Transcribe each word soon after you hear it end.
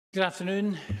Good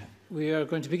afternoon. We are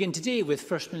going to begin today with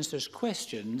First Minister's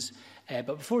questions. But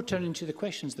before turning to the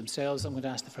questions themselves, I'm going to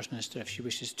ask the First Minister if she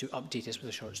wishes to update us with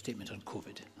a short statement on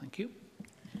COVID. Thank you.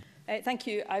 Thank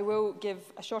you. I will give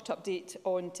a short update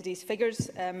on today's figures.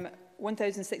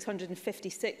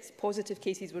 1,656 positive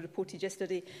cases were reported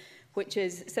yesterday, which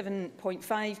is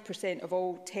 7.5% of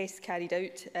all tests carried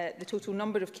out. The total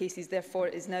number of cases, therefore,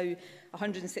 is now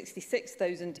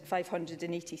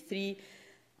 166,583.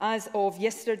 As of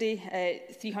yesterday,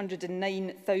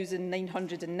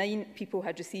 309,909 people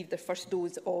had received their first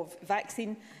dose of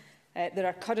vaccine. There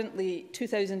are currently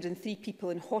 2,003 people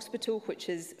in hospital, which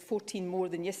is 14 more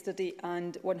than yesterday,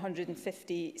 and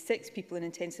 156 people in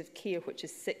intensive care, which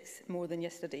is 6 more than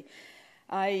yesterday.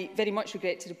 I very much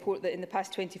regret to report that in the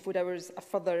past 24 hours, a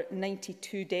further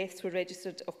 92 deaths were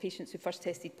registered of patients who first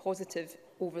tested positive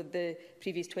over the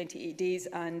previous 28 days,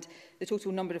 and the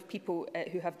total number of people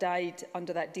who have died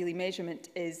under that daily measurement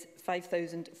is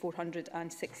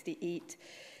 5,468.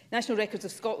 National Records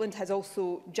of Scotland has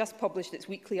also just published its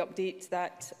weekly update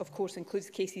that, of course, includes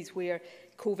cases where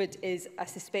COVID is a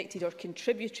suspected or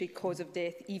contributory cause of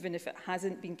death, even if it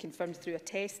hasn't been confirmed through a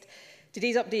test.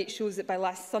 Today's update shows that by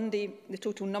last Sunday, the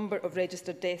total number of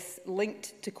registered deaths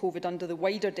linked to COVID under the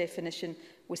wider definition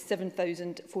was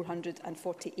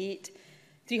 7,448.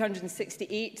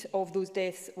 368 of those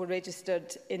deaths were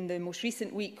registered in the most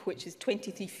recent week, which is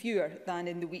 23 fewer than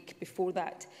in the week before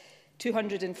that.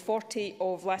 240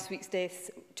 of last week's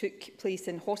deaths took place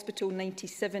in hospital,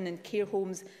 97 in care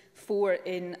homes, 4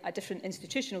 in a different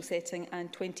institutional setting,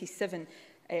 and 27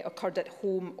 occurred at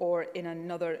home or in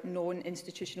another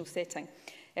non-institutional setting.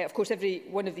 Of course, every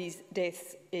one of these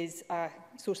deaths is a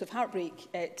source of heartbreak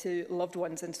to loved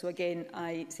ones, and so again,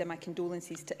 I send my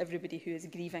condolences to everybody who is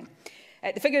grieving.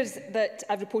 The figures that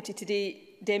I've reported today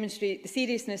demonstrate the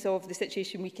seriousness of the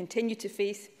situation we continue to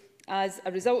face. As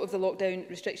a result of the lockdown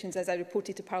restrictions, as I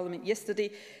reported to Parliament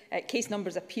yesterday, case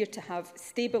numbers appear to have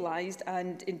stabilised,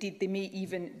 and indeed they may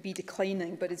even be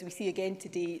declining, but as we see again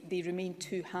today, they remain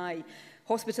too high.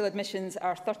 Hospital admissions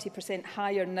are 30%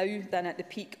 higher now than at the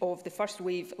peak of the first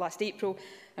wave last April,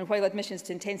 and while admissions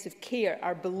to intensive care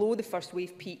are below the first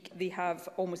wave peak, they have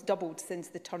almost doubled since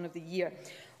the turn of the year.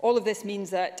 All of this means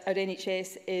that our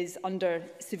NHS is under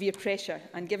severe pressure,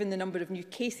 and given the number of new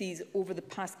cases over the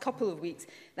past couple of weeks,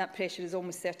 that pressure is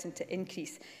almost certain to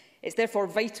increase. It's therefore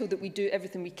vital that we do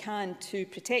everything we can to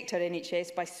protect our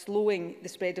NHS by slowing the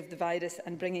spread of the virus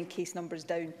and bringing case numbers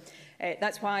down.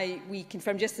 That's why we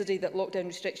confirmed yesterday that lockdown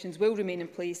restrictions will remain in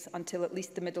place until at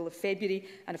least the middle of February,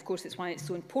 and of course it's why it's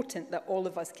so important that all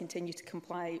of us continue to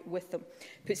comply with them.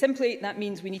 Put simply, that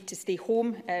means we need to stay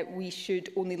home. We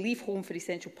should only leave home for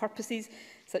essential purposes,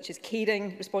 such as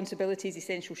caring, responsibilities,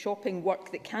 essential shopping,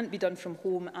 work that can't be done from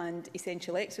home, and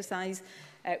essential exercise.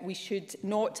 We should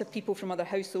not have people from other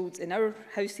households in our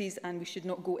houses, and we should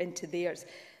not go into theirs.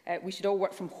 We should all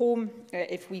work from home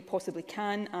if we possibly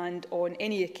can, and on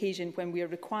any occasion when we are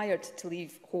required to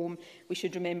leave home, we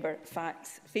should remember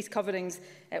facts. Face coverings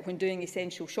when doing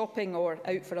essential shopping or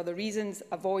out for other reasons.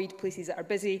 Avoid places that are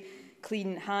busy.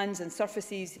 Clean hands and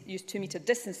surfaces. Use 2-metre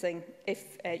distancing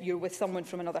if you're with someone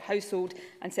from another household,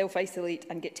 and self-isolate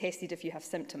and get tested if you have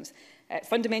symptoms.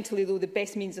 Fundamentally, though, the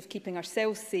best means of keeping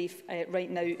ourselves safe right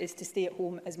now is to stay at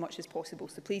home as much as possible.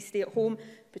 So please stay at home,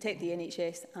 protect the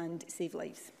NHS and save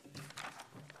lives.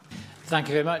 Thank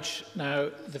you very much. Now,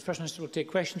 the First Minister will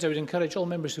take questions. I would encourage all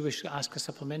members who wish to ask a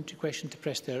supplementary question to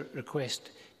press their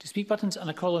request to speak buttons, and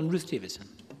I call on Ruth Davidson.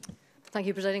 Thank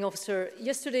you, Presiding Officer.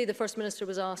 Yesterday, the First Minister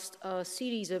was asked a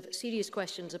series of serious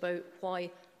questions about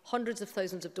why hundreds of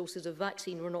thousands of doses of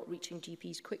vaccine were not reaching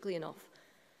GPs quickly enough.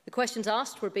 The questions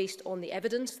asked were based on the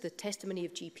evidence, the testimony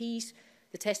of GPs,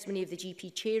 the testimony of the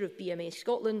GP chair of BMA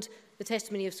Scotland, the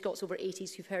testimony of Scots over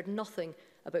 80s who've heard nothing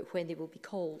about when they will be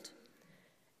called.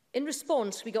 In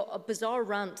response, we got a bizarre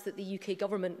rant that the UK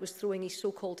government was throwing a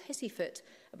so-called hissy fit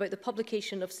about the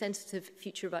publication of sensitive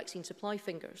future vaccine supply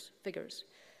figures.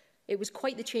 It was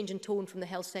quite the change in tone from the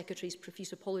Health Secretary's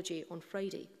profuse apology on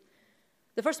Friday.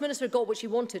 The First Minister got what she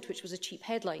wanted, which was a cheap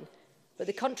headline, but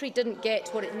the country didn't get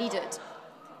what it needed.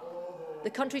 The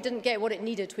country didn't get what it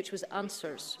needed, which was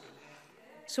answers.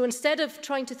 So instead of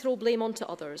trying to throw blame onto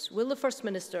others, will the First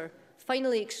Minister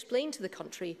finally explain to the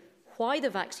country why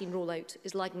the vaccine rollout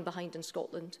is lagging behind in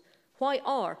Scotland? Why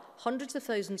are hundreds of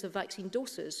thousands of vaccine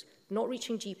doses not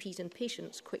reaching GPs and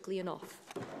patients quickly enough?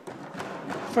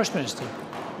 First Minister.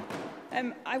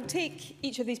 I'll take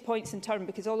each of these points in turn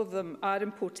because all of them are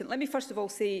important. Let me first of all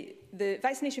say the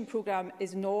vaccination programme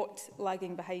is not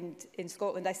lagging behind in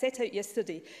Scotland. I set out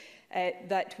yesterday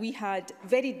that we had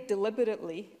very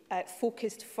deliberately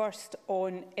focused first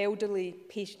on elderly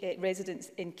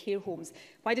residents in care homes.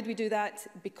 Why did we do that?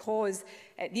 Because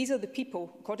these are the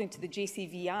people, according to the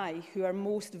JCVI, who are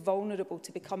most vulnerable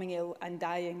to becoming ill and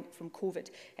dying from COVID.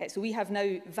 So we have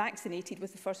now vaccinated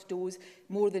with the first dose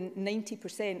more than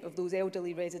 90% of those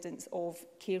elderly residents of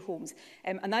care homes.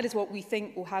 And that is what we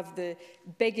think will have the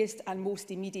biggest and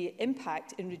most immediate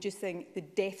impact in reducing the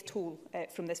death toll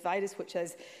from this virus, which,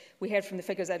 as we heard from the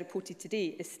figures I reported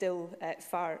today, is still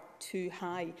far too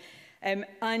high.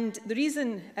 And the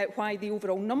reason why the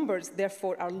overall numbers,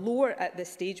 therefore, are lower at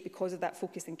this stage because of that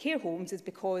focus in care homes is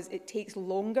because it takes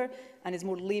longer and is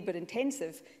more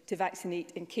labour-intensive to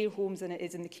vaccinate in care homes than it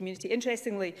is in the community.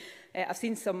 Interestingly, I've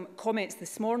seen some comments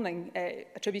this morning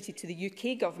attributed to the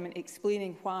UK government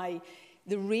explaining why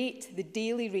the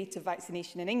daily rate of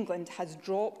vaccination in England has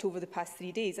dropped over the past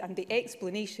 3 days, and the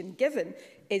explanation given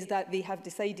is that they have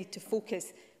decided to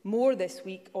focus more this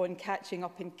week on catching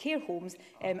up in care homes,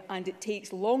 and it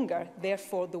takes longer.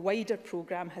 Therefore, the wider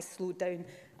programme has slowed down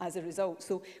as a result.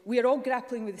 So we are all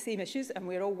grappling with the same issues, and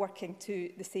we are all working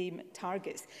to the same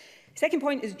targets. Second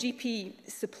point is GP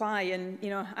supply, and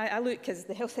I look, as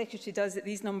the Health Secretary does, at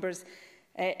these numbers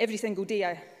every single day.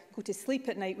 I go to sleep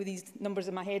at night with these numbers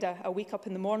in my head. I wake up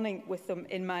in the morning with them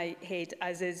in my head,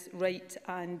 as is right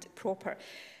and proper.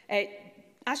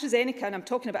 AstraZeneca, and I'm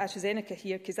talking about AstraZeneca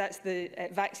here because that's the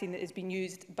vaccine that is being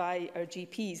used by our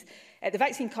GPs. The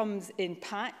vaccine comes in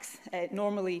packs,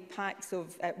 normally packs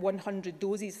of 100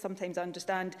 doses, sometimes I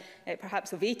understand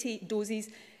perhaps of 80 doses.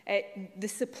 The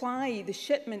supply, the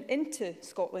shipment into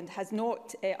Scotland has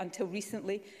not, until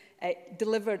recently,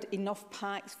 delivered enough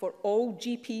packs for all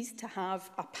GPs to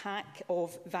have a pack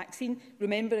of vaccine,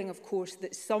 remembering, of course,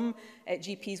 that some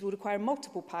GPs will require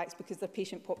multiple packs because their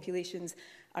patient populations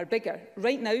are bigger.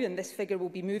 Right now, and this figure will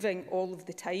be moving all of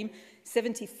the time,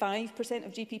 75%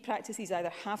 of GP practices either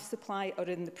have supply or are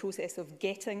in the process of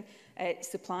getting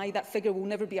supply. That figure will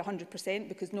never be 100%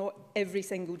 because not every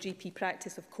single GP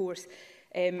practice, of course,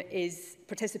 is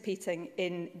participating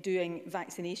in doing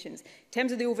vaccinations. In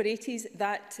terms of the over 80s,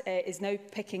 that is now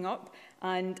picking up.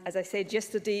 And as I said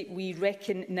yesterday, we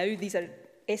reckon now, these are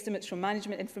estimates from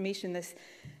management information, this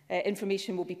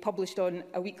information will be published on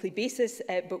a weekly basis,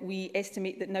 but we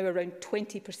estimate that now around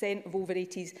 20% of over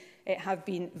 80s have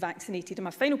been vaccinated. And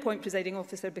my final point, Presiding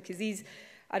Officer, because these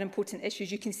are important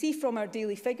issues, you can see from our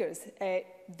daily figures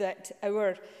that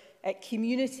our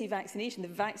community vaccination, the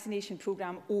vaccination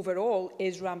programme overall,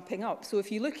 is ramping up. So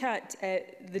if you look at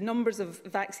the numbers of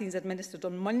vaccines administered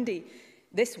on Monday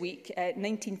this week,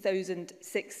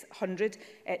 19,600,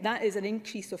 that is an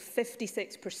increase of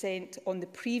 56% on the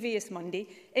previous Monday.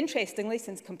 Interestingly,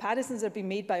 since comparisons are being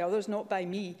made by others, not by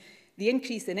me, the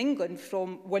increase in England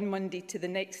from one Monday to the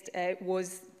next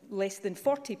was less than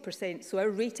 40%. So our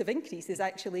rate of increase is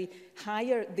actually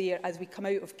higher there as we come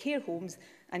out of care homes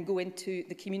and go into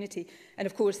the community. And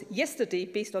of course, yesterday,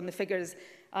 based on the figures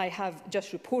I have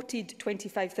just reported,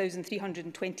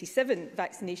 25,327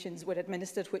 vaccinations were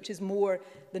administered, which is more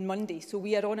than Monday. So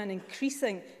we are on an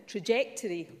increasing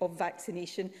trajectory of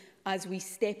vaccination as we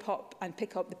step up and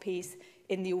pick up the pace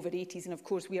in the over 80s. And of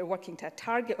course, we are working to a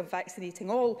target of vaccinating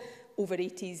all over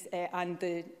 80s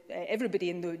and everybody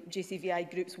in the JCVI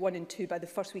groups 1 and 2 by the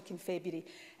first week in February.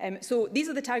 So these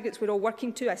are the targets we're all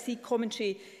working to. I see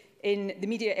commentary in the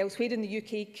media elsewhere in the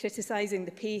UK criticising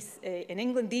the pace in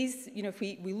England. These, if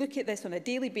we look at this on a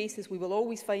daily basis, we will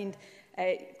always find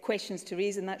questions to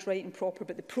raise, and that's right and proper.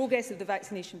 But the progress of the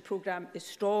vaccination programme is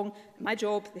strong. My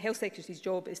job, the Health Secretary's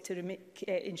job, is to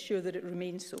ensure that it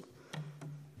remains so.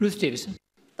 Ruth Davidson.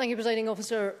 Thank you, Presiding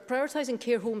Officer. Prioritising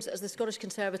care homes, as the Scottish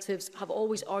Conservatives have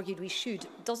always argued we should,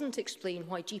 doesn't explain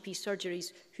why GP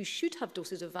surgeries who should have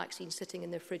doses of vaccine sitting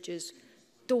in their fridges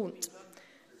don't.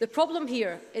 The problem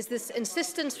here is this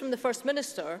insistence from the First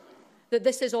Minister that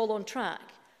this is all on track.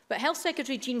 But Health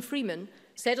Secretary Jean Freeman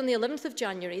said on the 11th of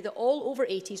January that all over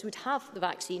 80s would have the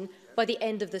vaccine by the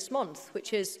end of this month,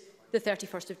 which is the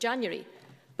 31st of January.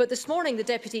 But this morning, the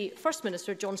Deputy First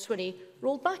Minister, John Swinney,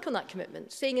 rolled back on that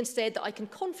commitment, saying instead that I can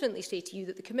confidently say to you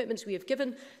that the commitments we have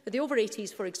given, that the over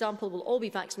 80s, for example, will all be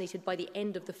vaccinated by the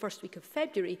end of the first week of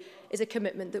February, is a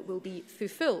commitment that will be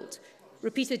fulfilled.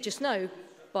 Repeated just now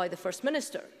by the First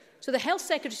Minister. So the Health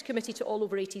Secretary's committed to all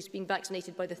over 80s being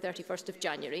vaccinated by the 31st of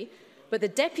January, but the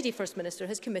Deputy First Minister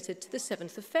has committed to the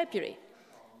 7th of February.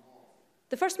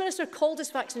 The First Minister called this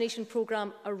vaccination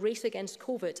programme a race against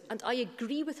COVID, and I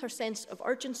agree with her sense of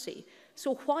urgency.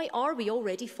 So why are we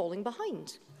already falling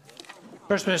behind?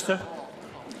 First Minister.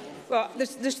 Well,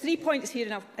 there's 3 points here,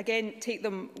 and I'll again take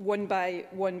them one by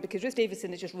one, because Ruth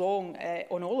Davidson is just wrong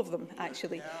on all of them,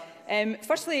 actually.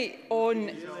 Firstly,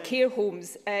 on care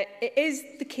homes, it is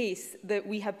the case that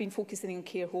we have been focusing on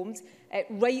care homes,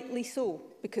 rightly so,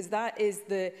 because that is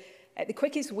the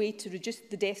quickest way to reduce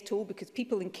the death toll, because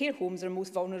people in care homes are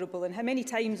most vulnerable. And how many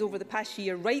times over the past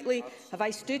year, rightly, have I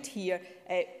stood here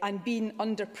and been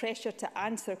under pressure to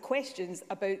answer questions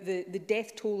about the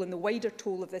death toll and the wider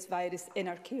toll of this virus in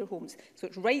our care homes? So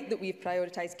it's right that we have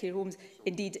prioritised care homes.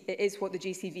 Indeed, it is what the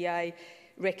JCVI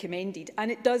recommended, and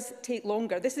it does take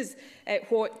longer. This is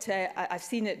what I've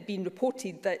seen it being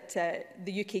reported that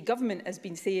the UK government has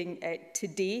been saying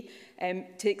today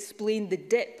to explain the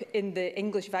dip in the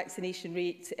English vaccination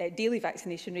rate, daily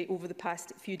vaccination rate over the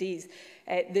past few days.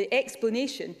 The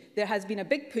explanation: there has been a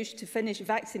big push to finish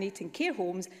vaccinating care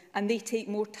homes, and they take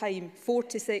more time, 4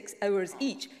 to 6 hours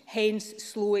each, hence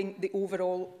slowing the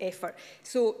overall effort.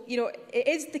 So, you know, it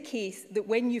is the case that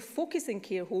when you focus in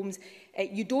care homes,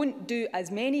 you don't do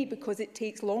as many because it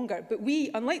takes longer. But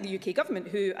we, unlike the UK government,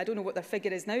 who, I don't know what their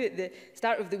figure is now, at the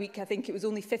start of the week, I think it was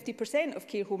only 50% of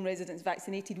care home residents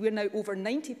vaccinated. We're now over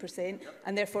 90%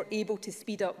 and therefore able to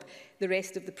speed up the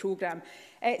rest of the programme.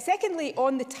 Secondly,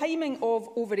 on the timing of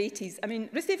over 80s, I mean,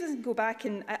 Ruth Davidson can go back,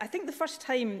 and I think the first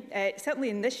time, certainly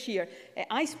in this year,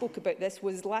 I spoke about this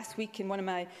was last week in one of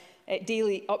my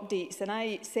daily updates, and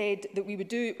I said that we would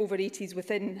do over 80s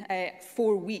within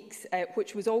 4 weeks,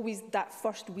 which was always that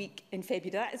first week in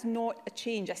February. That is not a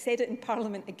change. I said it in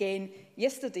Parliament again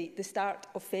yesterday, the start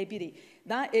of February.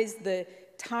 That is the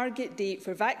target date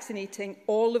for vaccinating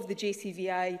all of the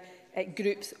JCVI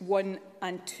groups 1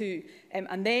 and 2.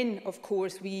 And then, of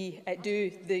course, we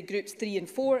do the groups 3 and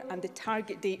 4, and the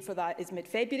target date for that is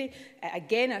mid-February.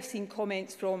 Again, I've seen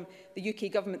comments from the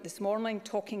UK government this morning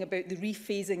talking about the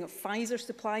rephasing of Pfizer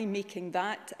supply, making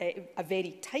that a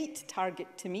very tight target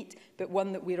to meet, but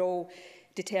one that we're all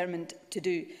determined to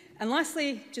do. And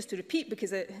lastly, just to repeat,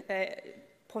 because it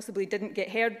possibly didn't get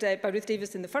heard by Ruth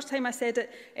Davidson the first time I said it,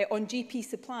 on GP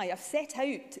supply, I've set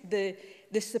out the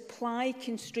supply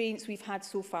constraints we've had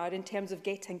so far in terms of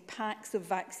getting packs of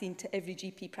vaccine to every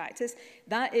GP practice.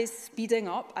 That is speeding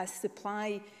up as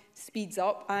supply speeds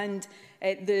up, and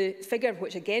the figure,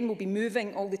 which again will be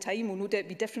moving all the time, will no doubt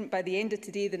be different by the end of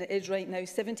today than it is right now.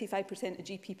 75% of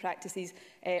GP practices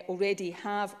already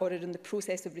have or are in the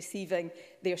process of receiving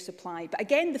their supply. But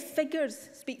again, the figures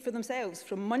speak for themselves.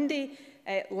 From Monday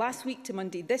last week to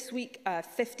Monday this week, a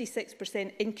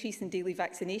 56% increase in daily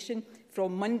vaccination.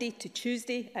 From Monday to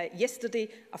Tuesday, yesterday,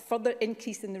 a further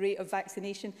increase in the rate of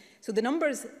vaccination. So the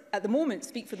numbers at the moment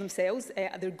speak for themselves.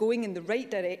 They're going in the right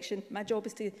direction. My job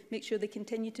is to make sure they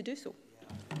continue to do so.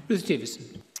 Ruth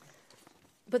Davidson.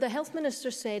 But the Health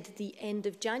Minister said the end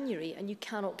of January, and you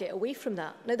cannot get away from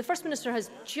that. Now, the First Minister has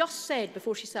just said,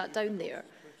 before she sat down there,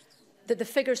 that the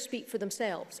figures speak for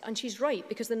themselves. And she's right,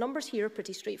 because the numbers here are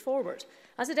pretty straightforward.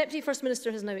 As the Deputy First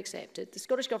Minister has now accepted, the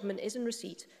Scottish Government is in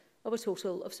receipt of a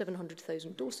total of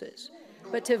 700,000 doses.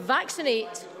 But to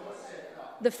vaccinate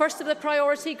the first of the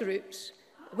priority groups,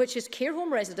 which is care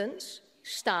home residents,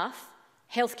 staff,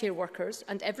 healthcare workers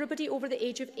and everybody over the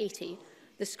age of 80,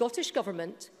 the Scottish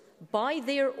Government, by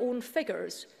their own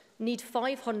figures, need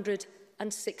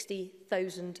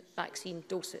 560,000 vaccine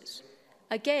doses.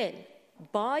 Again,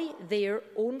 by their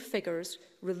own figures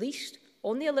released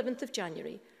on the 11th of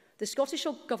January, the Scottish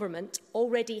Government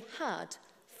already had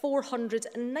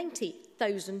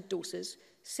 490,000 doses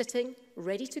sitting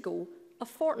ready to go a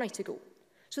fortnight ago.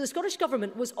 So the Scottish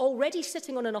Government was already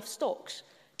sitting on enough stocks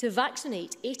to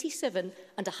vaccinate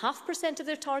 87.5% of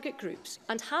their target groups,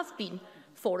 and have been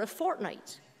for a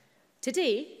fortnight.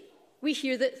 Today, we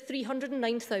hear that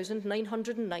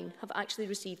 309,909 have actually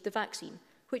received the vaccine,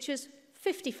 which is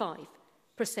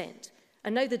 55%.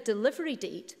 And now the delivery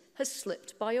date has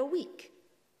slipped by a week.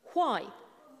 Why?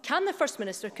 Can the First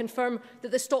Minister confirm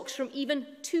that the stocks from even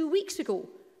 2 weeks ago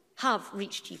have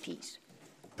reached GPs?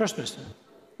 First Minister.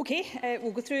 OK,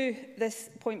 we'll go through this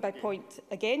point by point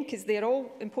again, because they're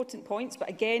all important points. But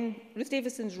again, Ruth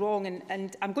Davidson's wrong,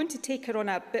 and I'm going to take her on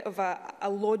a bit of a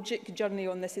logic journey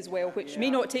on this as well, which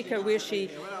may not take her where she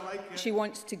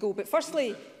wants to go. But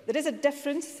firstly, there is a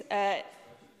difference, and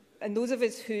those of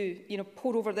us who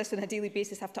pore over this on a daily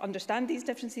basis have to understand these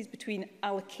differences between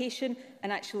allocation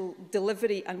and actual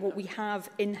delivery and what we have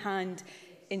in hand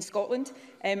in Scotland,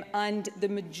 and the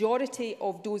majority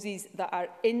of doses that are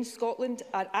in Scotland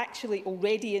are actually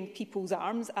already in people's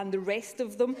arms, and the rest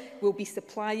of them will be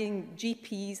supplying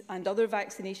GPs and other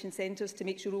vaccination centres to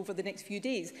make sure over the next few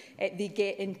days they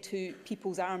get into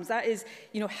people's arms. That is,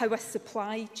 how a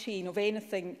supply chain of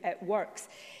anything works.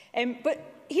 But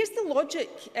here's the logic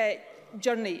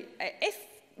journey. If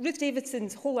Ruth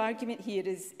Davidson's whole argument here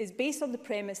is based on the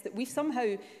premise that we've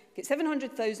somehow got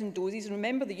 700,000 doses. And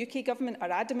remember, the UK government are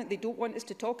adamant they don't want us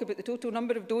to talk about the total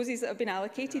number of doses that have been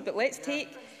allocated, but let's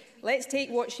take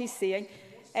what she's saying.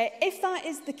 If that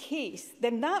is the case,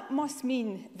 then that must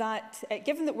mean that,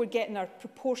 given that we're getting our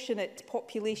proportionate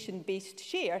population-based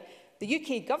share, the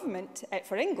UK government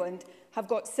for England have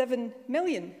got 7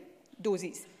 million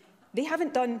doses. They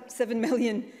haven't done 7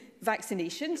 million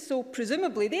vaccinations, so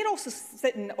presumably they're also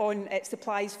sitting on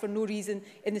supplies for no reason,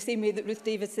 in the same way that Ruth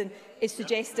Davidson is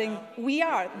suggesting we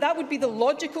are. That would be the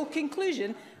logical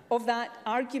conclusion of that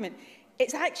argument.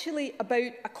 It's actually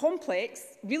about a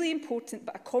complex, really important,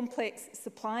 but a complex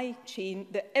supply chain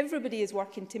that everybody is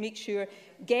working to make sure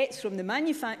gets from the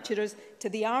manufacturers to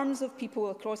the arms of people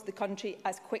across the country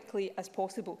as quickly as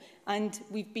possible. And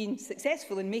we've been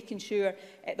successful in making sure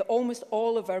that almost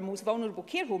all of our most vulnerable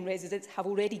care home residents have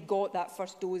already got that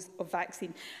first dose of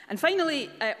vaccine. And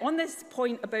finally, on this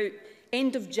point about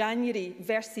end of January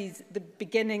versus the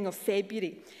beginning of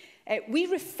February, we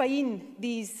refine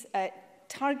these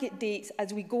target dates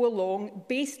as we go along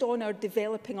based on our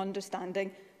developing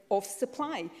understanding of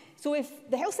supply. So if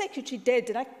the Health Secretary did,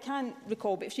 and I can't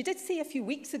recall, but if she did say a few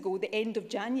weeks ago the end of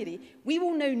January, we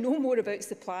will now know more about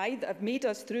supply that have made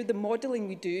us, through the modelling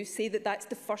we do, say that that's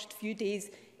the first few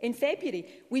days in February.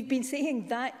 We've been saying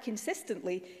that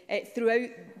consistently throughout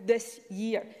this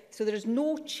year. So there is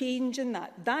no change in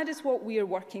that. That is what we are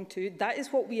working to. That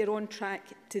is what we are on track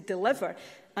to deliver.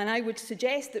 And I would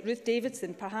suggest that Ruth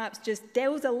Davidson perhaps just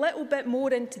delves a little bit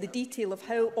more into the detail of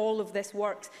how all of this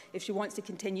works if she wants to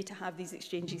continue to have these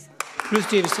exchanges. Ruth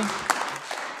Davidson.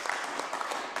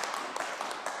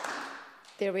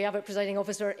 There we have it, Presiding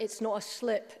Officer. It's not a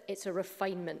slip, it's a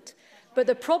refinement. But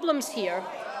the problems here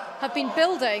have been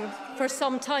building for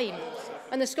some time,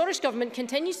 and the Scottish Government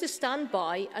continues to stand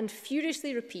by and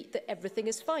furiously repeat that everything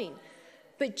is fine.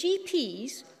 But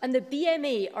GPs and the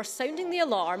BMA are sounding the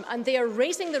alarm, and they are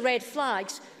raising the red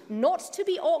flags, not to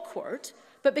be awkward,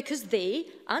 but because they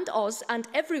and us and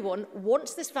everyone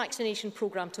wants this vaccination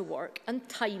programme to work, and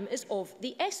time is of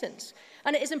the essence.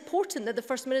 And it is important that the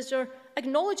First Minister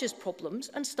acknowledges problems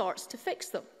and starts to fix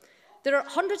them. There are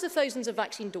hundreds of thousands of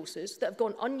vaccine doses that have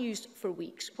gone unused for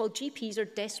weeks, while GPs are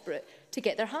desperate to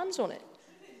get their hands on it.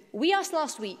 We asked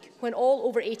last week when all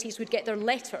over 80s would get their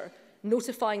letter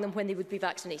notifying them when they would be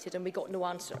vaccinated, and we got no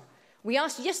answer. We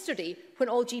asked yesterday when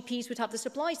all GPs would have the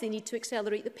supplies they need to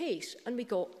accelerate the pace, and we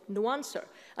got no answer.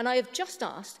 And I have just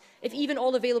asked if even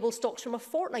all available stocks from a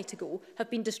fortnight ago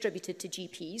have been distributed to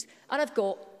GPs, and I've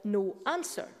got no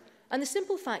answer. And the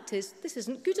simple fact is, this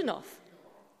isn't good enough.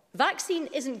 Vaccine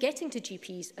isn't getting to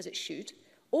GPs as it should.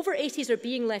 Over 80s are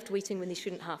being left waiting when they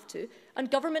shouldn't have to,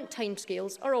 and government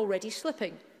timescales are already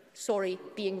slipping. Sorry,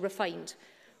 being refined.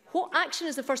 What action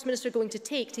is the First Minister going to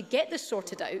take to get this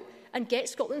sorted out and get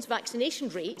Scotland's vaccination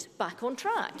rate back on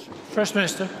track? First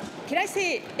Minister. Can I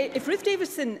say, if Ruth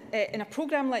Davidson, in a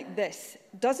programme like this,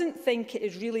 doesn't think it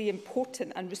is really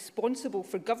important and responsible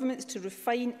for governments to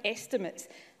refine estimates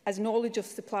as knowledge of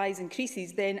supplies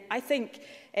increases, then I think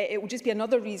it will just be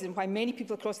another reason why many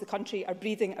people across the country are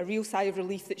breathing a real sigh of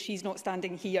relief that she's not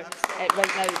standing here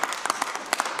right now.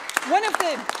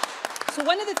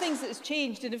 One of the things that has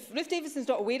changed, and if Ruth Davidson's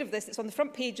not aware of this, it's on the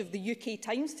front page of the UK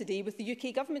Times today, with the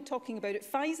UK government talking about it.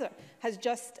 Pfizer has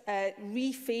just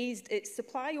rephased its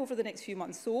supply over the next few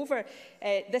months. So over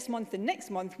this month and next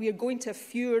month, we are going to have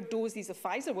fewer doses of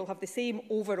Pfizer. We'll have the same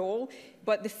overall,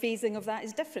 but the phasing of that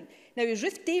is different. Now, is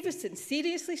Ruth Davidson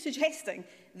seriously suggesting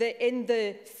that in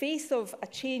the face of a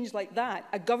change like that,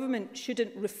 a government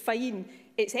shouldn't refine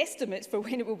its estimates for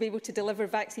when it will be able to deliver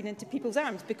vaccine into people's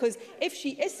arms? Because if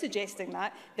she is suggesting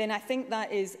that, then I think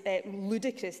that is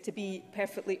ludicrous, to be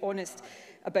perfectly honest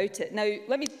about it. Now,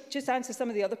 let me just answer some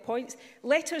of the other points.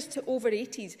 Letters to over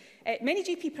 80s. Many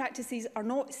GP practices are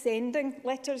not sending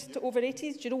letters to over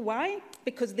 80s. Do you know why?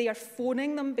 Because they are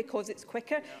phoning them because it's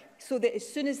quicker, so that as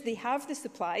soon as they have the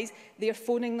supplies, they are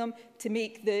phoning them to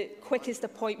make the quickest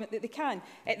appointment that they can.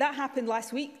 That happened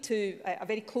last week to a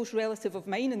very close relative of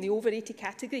mine in the over 80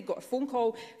 category. Got a phone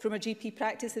call from a GP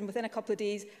practice, and within a couple of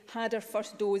days had her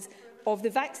first dose of the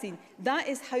vaccine. That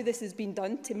is how this has been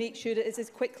done, to make sure it is as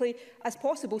quickly as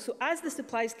possible. So as the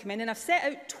supplies come in, and I've set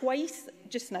out twice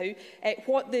just now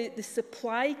what the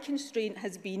supply constraint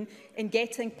has been in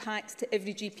getting packs to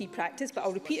every GP practice, but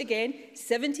I'll repeat again,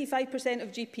 75%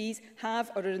 of GPs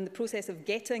have or are in the process of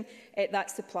getting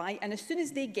that supply, and as soon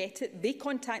as they get it, they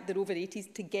contact their over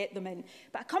 80s to get them in.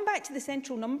 But I come back to the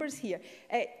central numbers here.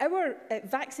 Our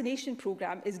vaccination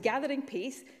programme is gathering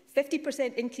pace.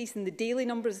 50% increase in the daily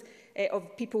numbers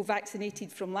of people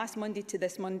vaccinated from last Monday to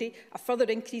this Monday, a further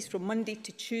increase from Monday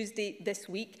to Tuesday this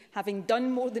week. Having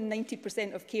done more than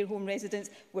 90% of care home residents,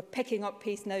 we're picking up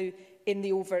pace now in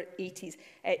the over 80s.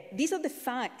 These are the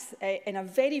facts in a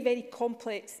very, very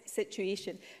complex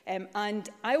situation, and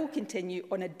I will continue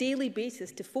on a daily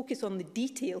basis to focus on the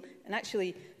detail and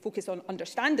actually focus on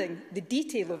understanding the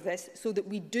detail of this so that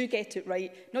we do get it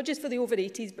right, not just for the over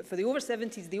 80s, but for the over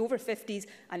 70s, the over 50s,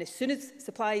 and as soon as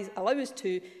supplies allow us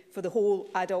to, for the whole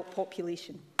adult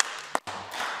population.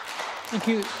 Thank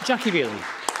you. Jackie Bailey.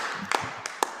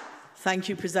 Thank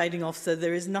you, Presiding Officer.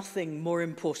 There is nothing more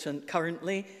important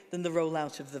currently than the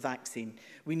rollout of the vaccine.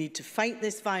 We need to fight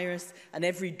this virus, and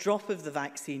every drop of the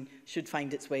vaccine should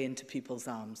find its way into people's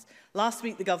arms. Last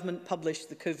week, the government published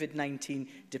the COVID-19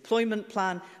 deployment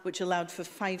plan, which allowed for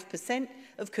 5%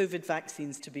 of COVID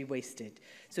vaccines to be wasted.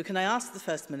 So can I ask the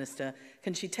First Minister,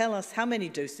 can she tell us how many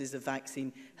doses of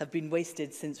vaccine have been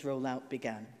wasted since rollout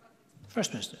began?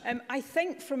 First Minister. I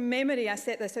think from memory, I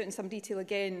set this out in some detail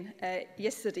again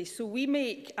yesterday. So we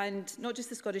make, and not just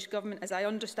the Scottish Government, as I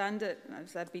understand it,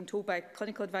 as I've been told by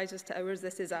clinical advisors to ours,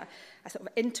 this is a sort of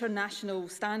international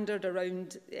standard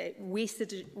around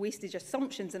wastage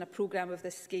assumptions in a programme of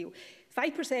this scale.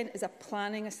 5% is a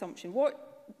planning assumption. What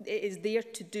it is there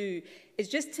to do is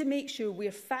just to make sure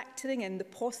we're factoring in the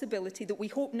possibility that we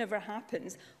hope never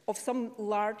happens of some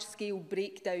large-scale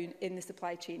breakdown in the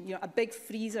supply chain. You know, a big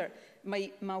freezer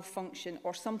might malfunction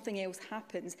or something else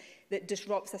happens that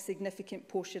disrupts a significant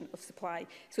portion of supply.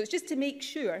 So it's just to make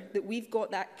sure that we've got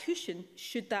that cushion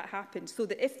should that happen, so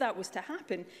that if that was to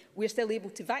happen, we're still able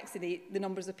to vaccinate the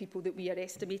numbers of people that we are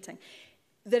estimating.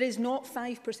 There is not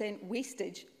 5%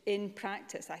 wastage in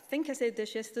practice. I think I said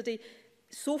this yesterday.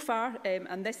 So far,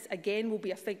 and this again will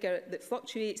be a figure that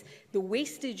fluctuates, the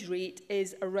wastage rate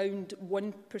is around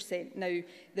 1%. Now,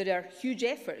 there are huge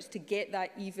efforts to get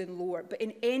that even lower, but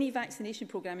in any vaccination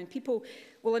programme, and people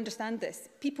will understand this,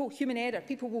 human error,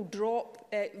 people will drop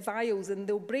vials and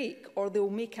they'll break, or they'll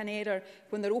make an error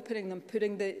when they're opening them,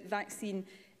 putting the vaccine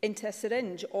into a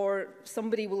syringe, or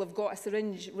somebody will have got a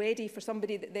syringe ready for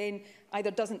somebody that then either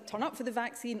doesn't turn up for the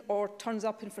vaccine or turns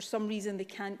up and for some reason they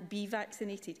can't be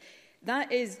vaccinated.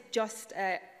 That is just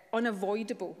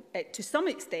unavoidable to some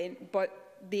extent,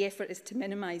 but the effort is to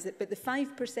minimise it. But the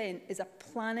 5% is a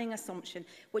planning assumption,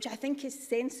 which I think is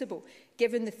sensible,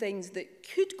 given the things that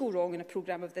could go wrong in a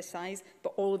programme of this size,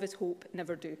 but all of us hope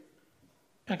never do.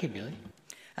 Jackie Bailey.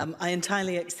 I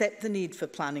entirely accept the need for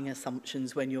planning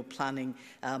assumptions when you're planning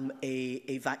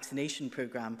a vaccination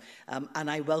programme,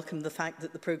 and I welcome the fact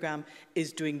that the programme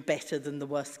is doing better than the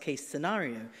worst-case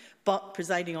scenario. But,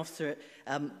 Presiding Officer,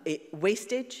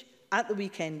 wastage at the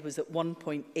weekend was at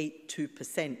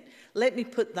 1.82%. Let me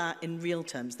put that in real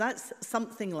terms. That's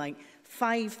something like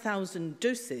 5,000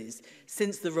 doses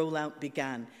since the rollout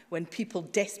began, when people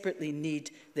desperately need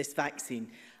this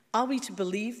vaccine. Are we to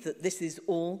believe that this is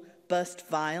all burst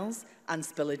vials and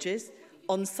spillages?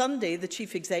 On Sunday, the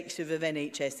Chief Executive of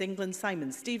NHS England,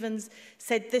 Simon Stevens,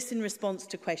 said this in response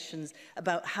to questions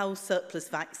about how surplus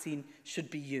vaccine should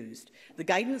be used. The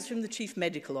guidance from the Chief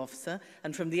Medical Officer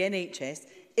and from the NHS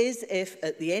is if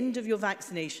at the end of your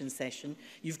vaccination session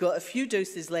you've got a few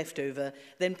doses left over,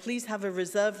 then please have a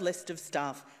reserved list of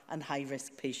staff and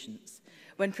high-risk patients.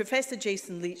 When Professor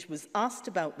Jason Leach was asked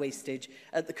about wastage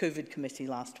at the COVID committee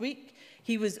last week,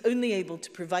 he was only able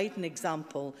to provide an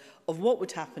example of what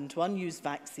would happen to unused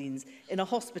vaccines in a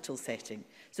hospital setting.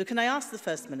 So can I ask the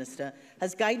First Minister,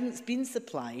 has guidance been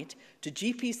supplied to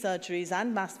GP surgeries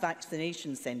and mass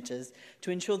vaccination centres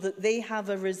to ensure that they have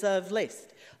a reserve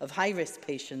list of high-risk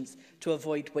patients to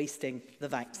avoid wasting the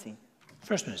vaccine?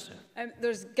 First Minister.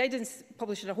 There's guidance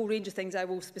published on a whole range of things. I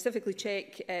will specifically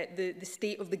check the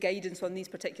state of the guidance on these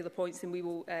particular points, and we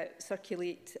will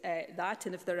circulate that.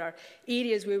 And if there are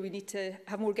areas where we need to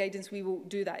have more guidance, we will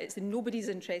do that. It's in nobody's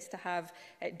interest to have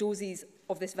doses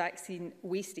of this vaccine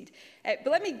wasted. But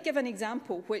let me give an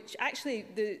example, which actually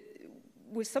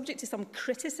was subject to some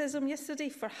criticism yesterday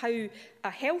for how a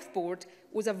health board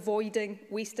was avoiding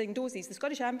wasting doses. The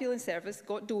Scottish Ambulance Service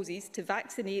got doses to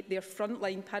vaccinate their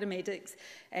frontline paramedics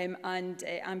and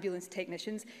ambulance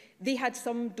technicians. They had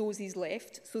some doses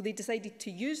left, so they decided to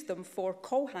use them for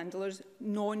call handlers,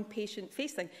 non-patient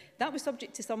facing. That was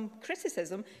subject to some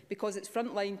criticism because it's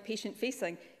frontline patient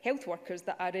facing health workers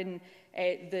that are in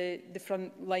the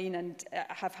front line and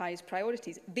have highest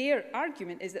priorities. Their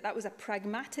argument is that that was a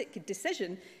pragmatic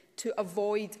decision to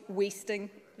avoid wasting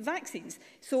vaccines.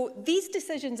 So these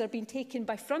decisions are being taken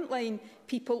by frontline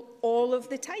people all of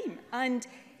the time. And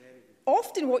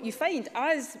often what you find,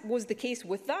 as was the case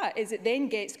with that, is it then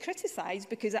gets criticised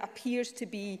because it appears to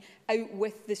be out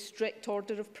with the strict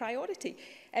order of priority.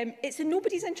 It's in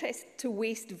nobody's interest to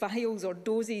waste vials or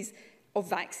doses of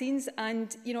vaccines,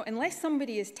 and unless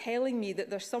somebody is telling me that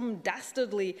there's some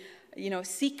dastardly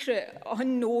secret,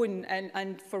 unknown,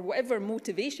 and for whatever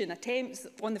motivation, attempts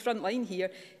on the front line here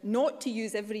not to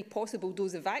use every possible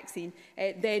dose of vaccine,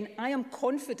 then I am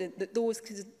confident that those,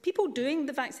 because people doing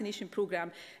the vaccination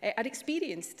programme are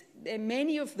experienced.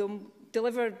 Many of them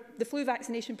deliver the flu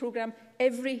vaccination programme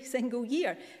every single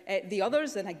year. The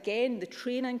others, and again, the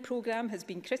training programme has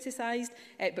been criticised,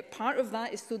 but part of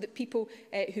that is so that people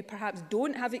who perhaps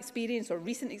don't have experience or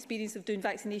recent experience of doing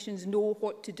vaccinations know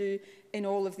what to do in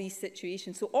all of these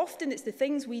situations. So often it's the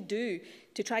things we do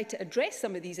to try to address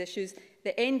some of these issues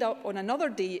that end up on another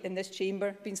day in this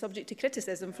chamber being subject to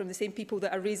criticism from the same people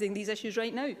that are raising these issues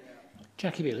right now.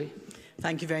 Jackie Bailey.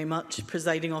 Thank you very much,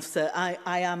 Presiding Officer. I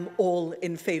am all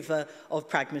in favour of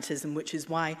pragmatism, which is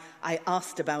why I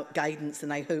asked about guidance,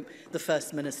 and I hope the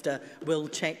First Minister will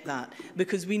check that.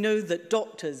 Because we know that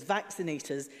doctors,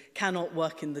 vaccinators, cannot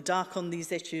work in the dark on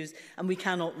these issues, and we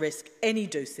cannot risk any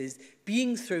doses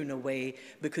being thrown away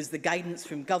because the guidance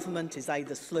from government is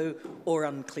either slow or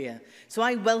unclear. So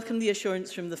I welcome the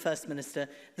assurance from the First Minister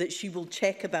that she will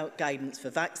check about guidance for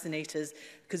vaccinators,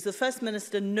 because the First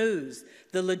Minister knows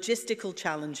the logistical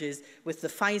challenges with the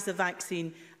Pfizer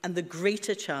vaccine and the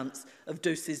greater chance of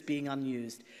doses being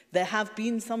unused. There have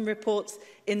been some reports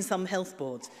in some health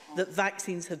boards that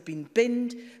vaccines have been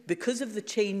binned because of the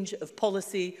change of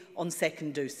policy on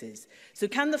second doses. So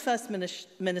can the First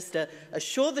Minister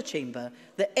assure the Chamber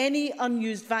that any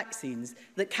unused vaccines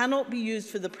that cannot be used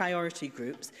for the priority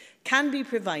groups can be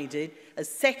provided as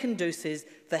second doses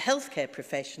for healthcare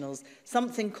professionals,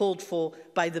 something called for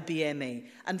by the BMA?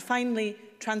 And finally,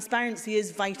 transparency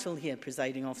is vital here,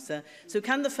 Presiding Officer. So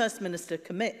can the First Minister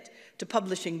commit to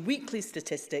publishing weekly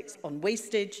statistics on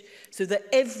wastage so that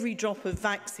every drop of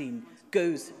vaccine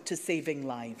goes to saving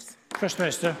lives? First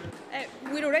Minister.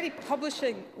 We're already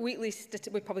publishing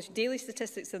we publish daily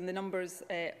statistics on the numbers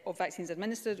of vaccines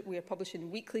administered. We are publishing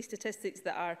weekly statistics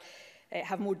that are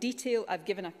have more detail. I've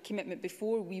given a commitment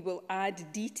before. We will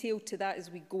add detail to that as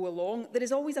we go along. There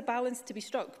is always a balance to be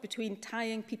struck between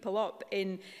tying people up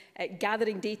in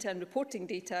gathering data and reporting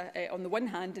data on the one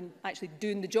hand, and actually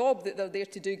doing the job that they're there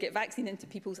to do, get vaccine into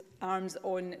people's arms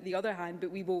on the other hand.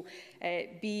 But we will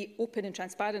be open and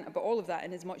transparent about all of that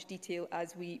in as much detail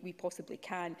as we possibly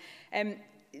can.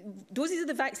 Doses of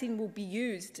the vaccine will be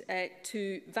used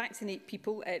to vaccinate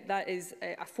people. That is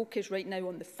a focus right now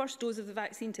on the first dose of the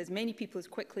vaccine to as many people as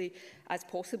quickly as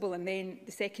possible, and then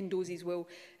the second doses will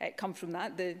come from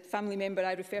that. The family member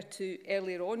I referred to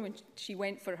earlier on, when she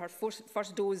went for her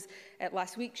first dose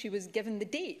last week, she was given the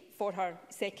date for her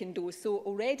second dose. So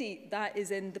already that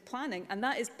is in the planning, and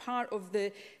that is part of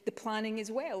the planning as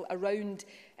well around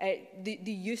the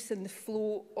use and the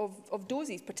flow of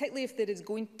doses, particularly if there is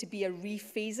going to be a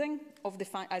rephasing of the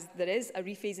as there is a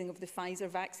rephasing of the Pfizer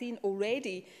vaccine.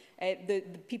 Already the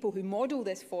people who model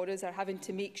this for us are having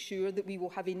to make sure that we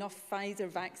will have enough Pfizer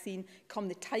vaccine come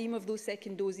the time of those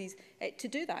second doses to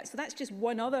do that. So that's just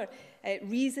one other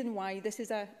reason why this is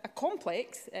a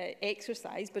complex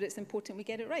exercise, but it's important we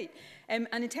get it right. And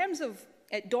in terms of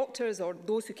doctors or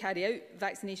those who carry out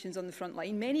vaccinations on the front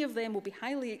line, many of them will be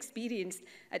highly experienced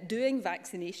at doing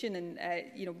vaccination and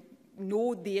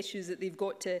know the issues that they've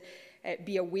got to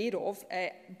be aware of,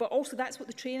 but also that's what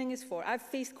the training is for. I've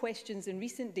faced questions in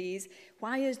recent days,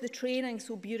 why is the training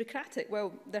so bureaucratic?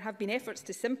 Well, there have been efforts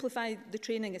to simplify the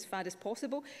training as far as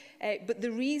possible, but the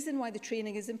reason why the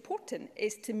training is important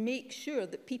is to make sure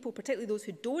that people, particularly those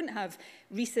who don't have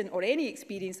recent or any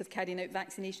experience of carrying out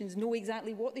vaccinations, know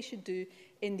exactly what they should do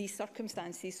in these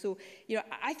circumstances. So,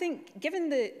 I think given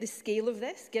the scale of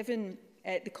this, given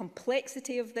the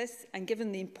complexity of this, and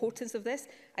given the importance of this,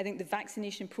 I think the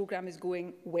vaccination programme is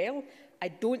going well. I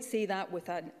don't say that with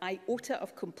an iota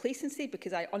of complacency,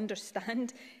 because I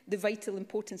understand the vital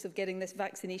importance of getting this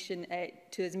vaccination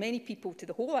to as many people, to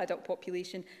the whole adult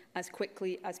population, as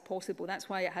quickly as possible. That's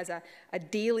why it has a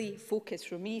daily focus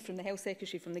from me, from the Health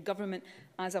Secretary, from the government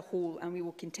as a whole, and we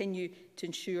will continue to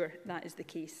ensure that is the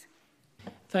case.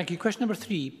 Thank you. Question number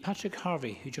 3, Patrick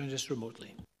Harvey, who joins us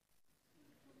remotely.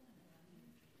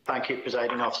 Thank you,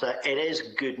 Presiding Officer. It is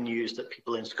good news that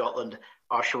people in Scotland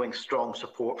are showing strong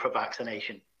support for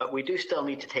vaccination, but we do still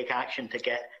need to take action to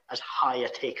get as high a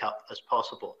take-up as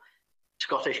possible.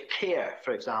 Scottish Care,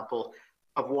 for example,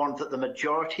 have warned that the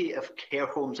majority of care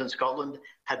homes in Scotland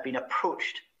had been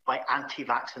approached by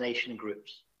anti-vaccination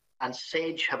groups, and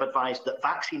SAGE have advised that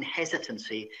vaccine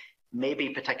hesitancy may be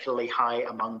particularly high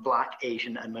among Black,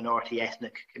 Asian and minority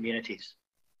ethnic communities.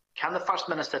 Can the First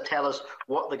Minister tell us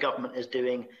what the government is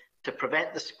doing to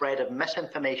prevent the spread of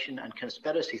misinformation and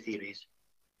conspiracy theories,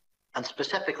 and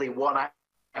specifically what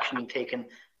action being taken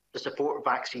to support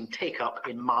vaccine take-up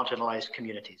in marginalised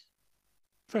communities?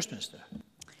 First Minister.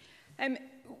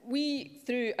 We,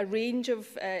 through a range of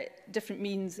different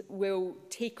means, will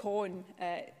take on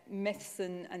myths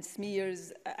and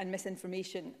smears and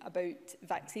misinformation about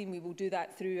vaccine. We will do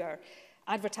that through our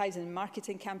advertising and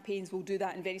marketing campaigns. We'll do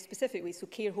that in very specific ways. So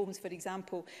care homes, for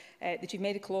example, the Chief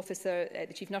Medical Officer,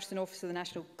 the Chief Nursing Officer, the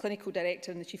National Clinical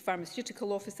Director and the Chief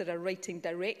Pharmaceutical Officer are writing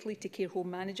directly to care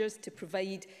home managers to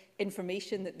provide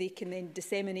information that they can then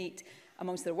disseminate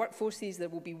amongst their workforces. There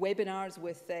will be webinars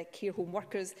with care home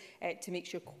workers to make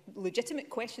sure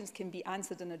legitimate questions can be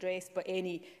answered and addressed, but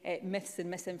any myths and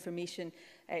misinformation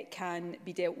can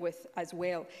be dealt with as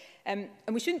well. And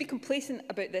we shouldn't be complacent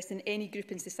about this in any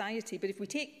group in society, but if we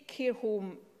take care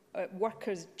home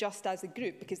workers just as a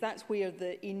group, because that's where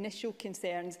the initial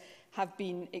concerns have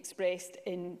been expressed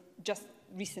in just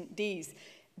recent days.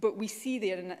 But we see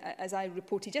there, and as I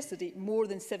reported yesterday, more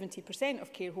than 70%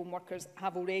 of care home workers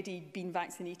have already been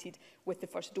vaccinated with the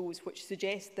first dose, which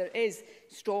suggests there is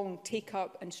strong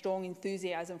take-up and strong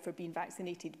enthusiasm for being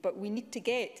vaccinated. But we need to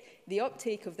get the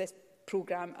uptake of this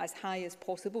programme as high as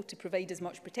possible to provide as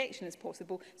much protection as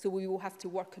possible, so we will have to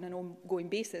work on an ongoing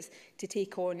basis to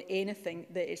take on anything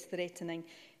that is threatening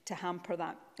to hamper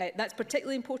that. That's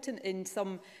particularly important in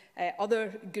some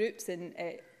other groups, in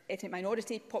ethnic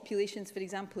minority populations, for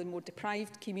example, in more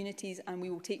deprived communities, and we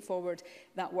will take forward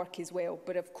that work as well.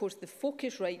 But of course, the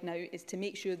focus right now is to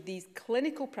make sure these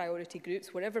clinical priority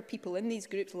groups, wherever people in these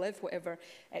groups live, whatever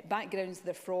backgrounds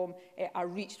they're from, are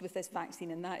reached with this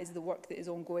vaccine, and that is the work that is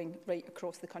ongoing right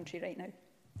across the country right now.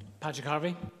 Patrick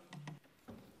Harvey.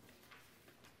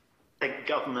 I think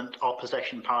government,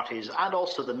 opposition parties and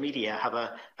also the media have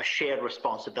a shared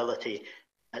responsibility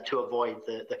to avoid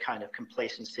the kind of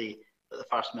complacency that the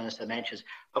First Minister mentions.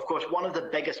 Of course, one of the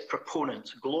biggest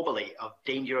proponents globally of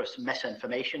dangerous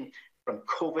misinformation, from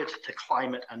COVID to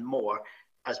climate and more,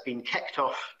 has been kicked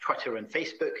off Twitter and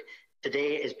Facebook.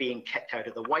 Today is being kicked out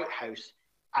of the White House,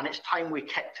 and it's time we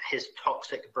kicked his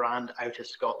toxic brand out of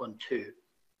Scotland too.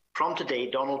 From today,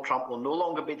 Donald Trump will no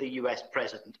longer be the US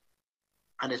President,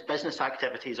 and his business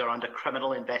activities are under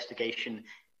criminal investigation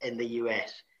in the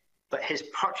US. But his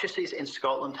purchases in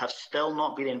Scotland have still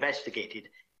not been investigated,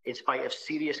 in spite of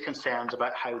serious concerns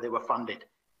about how they were funded.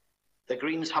 The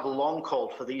Greens have long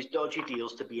called for these dodgy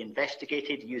deals to be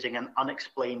investigated using an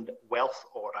unexplained wealth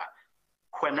order.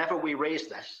 Whenever we raise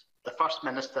this, the First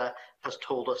Minister has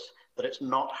told us that it's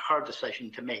not her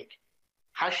decision to make.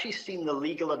 Has she seen the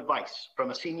legal advice from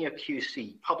a senior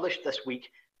QC published this week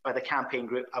by the campaign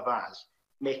group Avaz,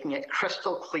 making it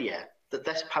crystal clear that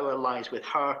this power lies with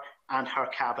her and her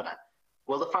cabinet?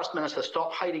 Will the First Minister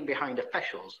stop hiding behind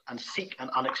officials and seek an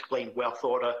unexplained wealth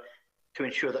order to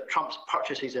ensure that Trump's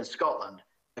purchases in Scotland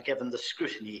are given the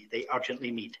scrutiny they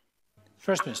urgently need?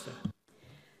 First Minister.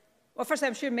 Well, firstly,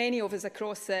 I'm sure many of us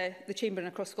across the Chamber and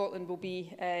across Scotland will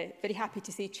be very happy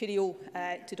to say cheerio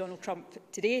to Donald Trump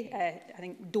today. I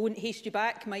think "don't haste you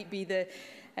back" might be the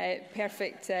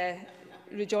perfect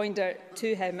rejoinder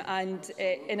to him. And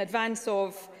in advance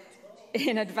of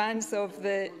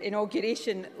the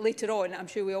inauguration later on, I'm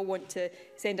sure we all want to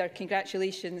send our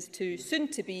congratulations to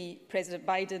soon-to-be President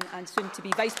Biden and soon-to-be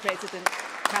Vice President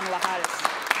Kamala Harris.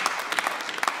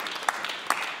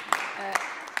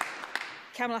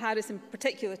 Kamala Harris in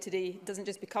particular today doesn't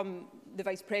just become the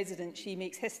Vice President, she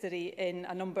makes history in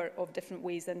a number of different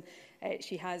ways, and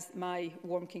she has my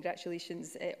warm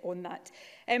congratulations on that.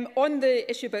 On the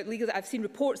issue about legal, I've seen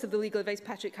reports of the legal advice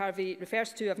Patrick Harvey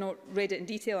refers to. I've not read it in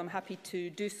detail. I'm happy to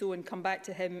do so and come back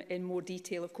to him in more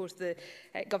detail. Of course, the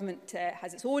government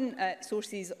has its own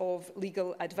sources of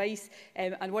legal advice,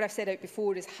 and what I've set out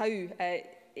before is how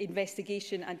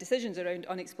investigation and decisions around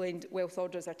unexplained wealth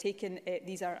orders are taken.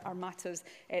 These are matters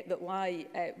that lie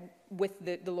with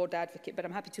the Lord Advocate, but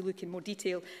I'm happy to look in more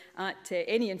detail at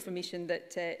any information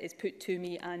that is put to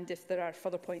me, and if there are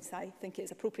further points I think it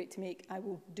is appropriate to make, I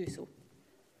will do so.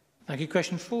 Thank you.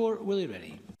 Question 4, Willie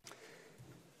Rennie.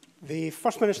 The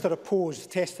First Minister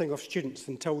opposed testing of students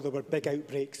until there were big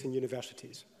outbreaks in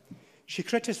universities. She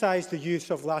criticised the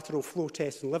use of lateral flow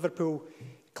tests in Liverpool,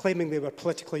 claiming they were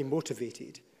politically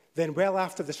motivated. Then, well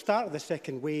after the start of the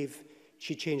second wave,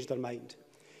 she changed her mind.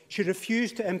 She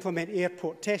refused to implement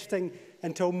airport testing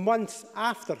until months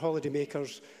after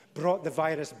holidaymakers brought the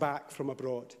virus back from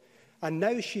abroad. And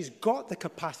now she's got the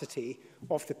capacity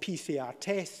of the PCR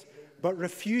tests, but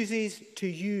refuses to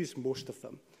use most of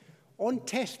them. On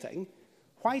testing,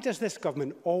 why does this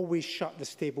government always shut the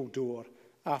stable door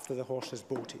after the horse has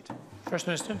bolted? First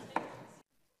Minister.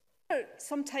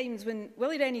 Sometimes when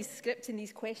Willie Rennie's scripting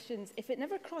these questions, if it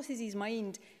never crosses his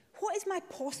mind, what is my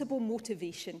possible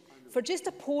motivation for just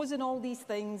opposing all these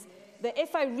things, that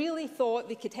if I really thought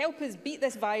they could help us beat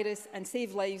this virus and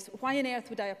save lives, why on earth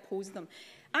would I oppose them?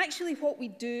 Actually, what we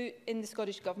do in the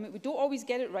Scottish Government, we don't always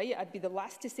get it right. I'd be the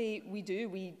last to say we do.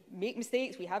 We make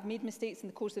mistakes. We have made mistakes in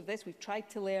the course of this. We've tried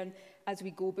to learn as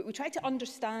we go. But we try to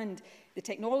understand the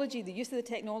technology, the use of the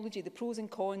technology, the pros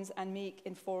and cons, and make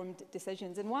informed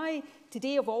decisions. And why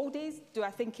today of all days do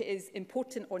I think it is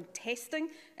important on testing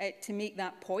to make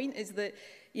that point is that,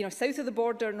 you know, south of the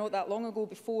border, not that long ago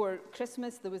before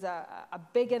Christmas, there was a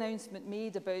big announcement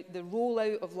made about the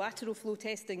rollout of lateral flow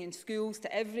testing in schools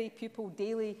to every pupil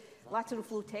daily. Lateral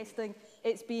flow testing,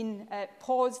 it's been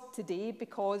paused today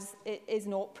because it is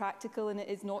not practical and it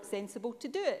is not sensible to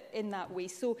do it in that way.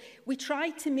 So we try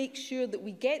to make sure that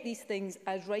we get these things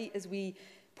as right as we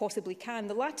possibly can.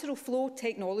 The lateral flow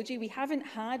technology, we haven't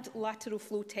had lateral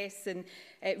flow tests in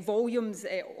volumes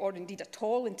or indeed at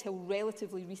all until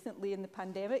relatively recently in the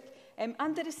pandemic.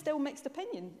 And there is still mixed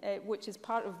opinion, which is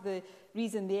part of the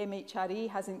reason the MHRA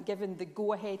hasn't given the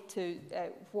go-ahead to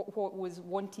what was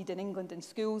wanted in England in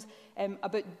schools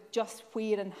about just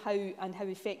where and how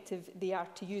effective they are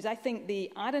to use. I think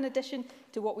they are an addition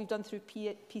to what we've done through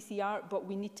PCR, but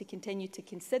we need to continue to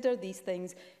consider these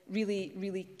things really,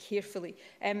 really carefully.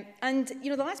 And, you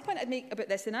know, the last point I'd make about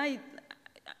this, and I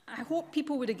hope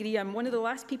people would agree, I'm one of the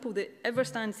last people that ever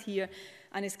stands here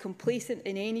and is complacent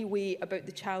in any way about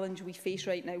the challenge we face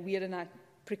right now. We are in a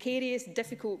precarious,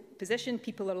 difficult position.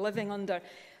 People are living under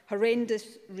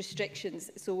horrendous restrictions.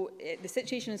 So the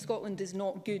situation in Scotland is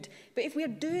not good. But if we are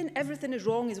doing everything as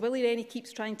wrong as Willie Rennie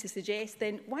keeps trying to suggest,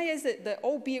 then why is it that,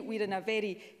 albeit we're in a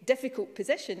very difficult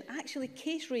position, actually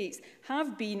case rates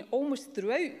have been almost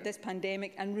throughout this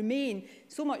pandemic and remain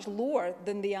so much lower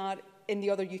than they are in the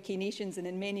other UK nations and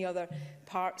in many other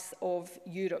parts of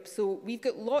Europe. So we've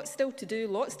got lots still to do,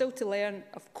 lots still to learn.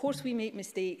 Of course we make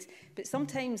mistakes, but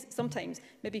sometimes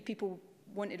maybe people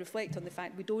want to reflect on the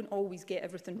fact we don't always get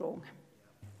everything wrong.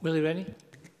 Willie Rennie.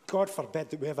 God forbid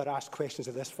that we ever ask questions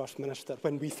of this First Minister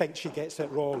when we think she gets it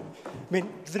wrong. I mean,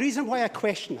 the reason why I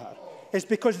question her is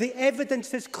because the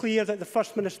evidence is clear that the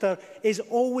First Minister is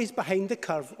always behind the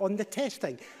curve on the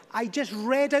testing. I just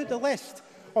read out the list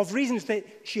of reasons that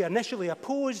she initially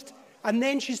opposed and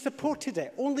then she supported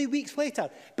it only weeks later,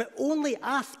 but only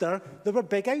after there were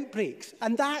big outbreaks.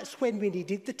 And that's when we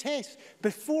needed the tests,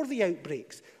 before the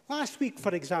outbreaks. Last week,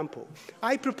 for example,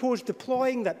 I proposed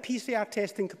deploying that PCR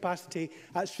testing capacity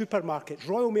at supermarkets,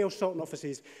 Royal Mail sorting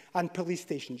offices and police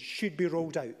stations should be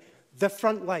rolled out. The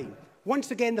front line. Once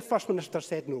again, the First Minister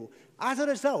said no. As a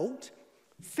result,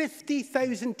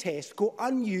 50,000 tests go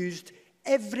unused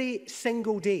every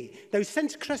single day. Now,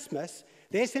 since Christmas,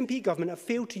 the SNP government have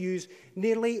failed to use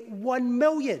nearly 1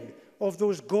 million of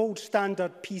those gold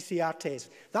standard PCR tests.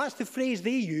 That's the phrase they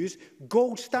use,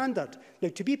 gold standard. Now,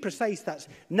 to be precise, that's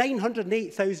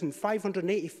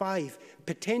 908,585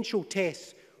 potential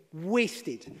tests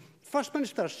wasted. First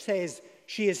Minister says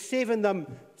she is saving them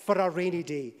for a rainy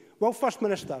day. Well, First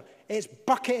Minister, it's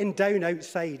bucketing down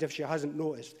outside if she hasn't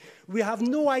noticed. We have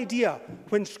no idea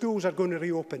when schools are going to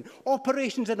reopen.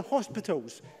 Operations in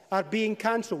hospitals are being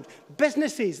cancelled.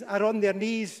 Businesses are on their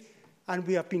knees and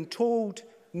we have been told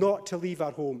not to leave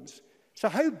our homes. So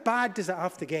how bad does it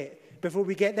have to get before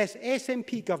we get this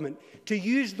SNP government to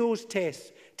use those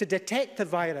tests to detect the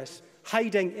virus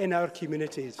hiding in our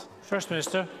communities? First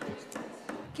Minister.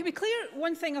 Can we clear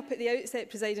one thing up at the outset,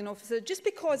 Presiding Officer? Just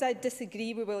because I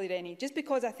disagree with Willie Rennie, just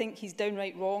because I think he's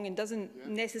downright wrong and doesn't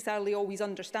necessarily always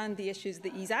understand the issues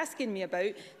that he's asking me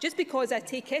about, just because I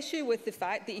take issue with the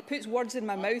fact that he puts words in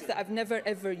my mouth that I've never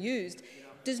ever used,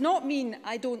 does not mean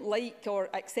I don't like or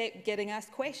accept getting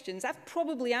asked questions. I've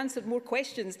probably answered more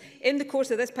questions in the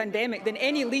course of this pandemic than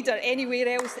any leader anywhere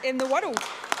else in the world.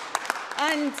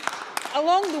 And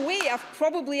along the way, I've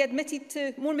probably admitted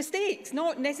to more mistakes,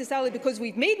 not necessarily because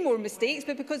we've made more mistakes,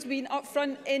 but because we've been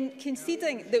upfront in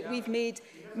conceding that we've made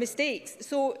mistakes.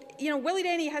 So, Willie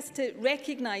Rennie has to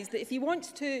recognise that if he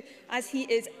wants to, as he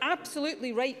is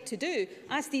absolutely right to do,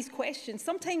 ask these questions,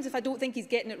 sometimes if I don't think he's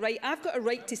getting it right, I've got a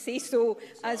right to say so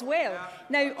as well.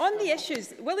 Now, on the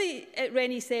issues, Willie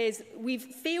Rennie says we've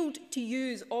failed to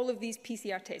use all of these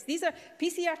PCR tests. These are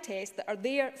PCR tests that are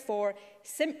there for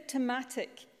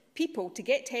symptomatic people to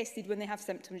get tested when they have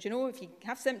symptoms. If you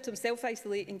have symptoms,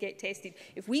 self-isolate and get tested.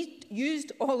 If we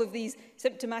used all of these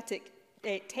symptomatic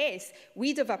tests,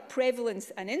 we'd have a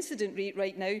prevalence and incident rate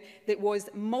right now that was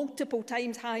multiple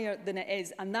times higher than it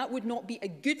is, and that would not be a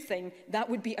good thing. That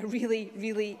would be a really,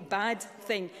 really bad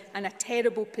thing and a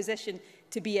terrible position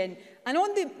to be in. And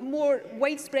on the more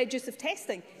widespread use of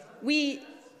testing, we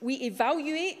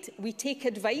evaluate, we take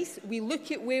advice, we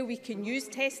look at where we can use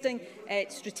testing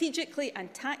strategically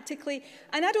and tactically.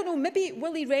 And I don't know, maybe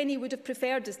Willie Rennie would have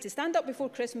preferred us to stand up before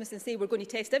Christmas and say we're going to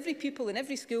test every pupil in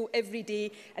every school every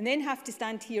day, and then have to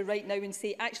stand here right now and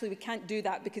say, actually, we can't do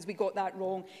that because we got that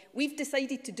wrong. We've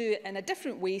decided to do it in a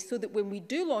different way so that when we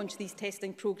do launch these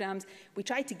testing programmes, we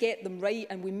try to get them right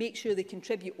and we make sure they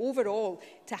contribute overall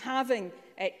to having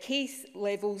case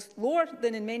levels lower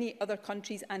than in many other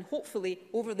countries, and hopefully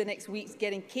over the next weeks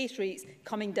getting case rates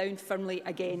coming down firmly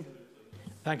again.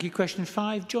 Thank you. Question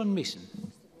 5, John Mason.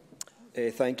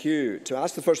 Thank you. To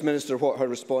ask the First Minister what her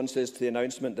response is to the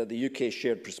announcement that the UK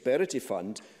Shared Prosperity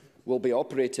Fund will be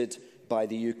operated by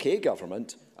the UK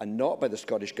Government and not by the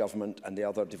Scottish Government and the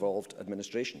other devolved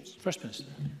administrations. First Minister.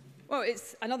 Well,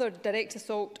 it's another direct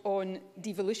assault on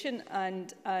devolution,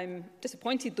 and I'm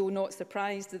disappointed, though not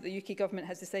surprised, that the UK Government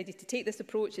has decided to take this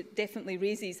approach. It definitely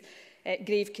raises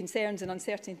grave concerns and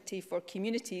uncertainty for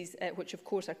communities, which of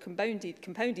course are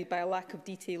compounded by a lack of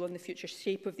detail on the future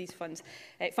shape of these funds.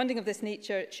 Funding of this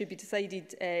nature should be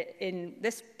decided in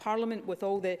this Parliament with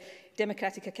all the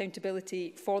democratic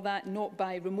accountability for that, not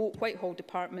by remote Whitehall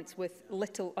departments with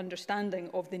little understanding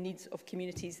of the needs of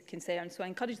communities concerned. So I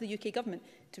encourage the UK Government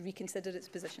to reconsider its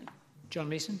position. John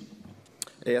Mason.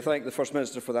 I thank the First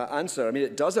Minister for that answer. I mean,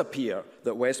 it does appear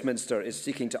that Westminster is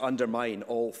seeking to undermine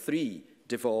all three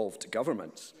devolved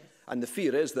governments. And the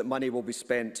fear is that money will be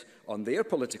spent on their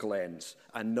political ends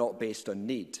and not based on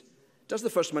need. Does the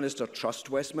First Minister trust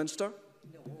Westminster?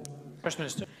 First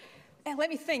Minister. Let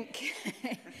me think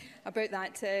about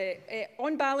that.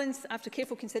 On balance, after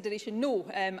careful consideration, no,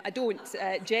 I don't,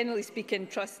 generally speaking,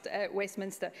 trust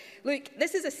Westminster. Look,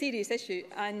 this is a serious issue,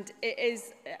 and it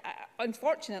is,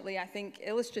 unfortunately, I think,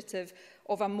 illustrative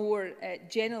of a more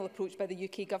general approach by the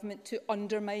UK Government to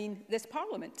undermine this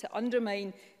Parliament, to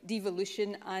undermine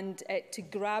devolution and to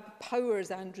grab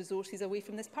powers and resources away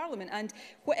from this Parliament. And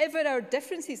whatever our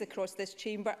differences across this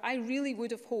chamber, I really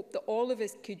would have hoped that all of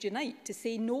us could unite to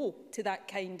say no to that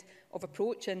kind of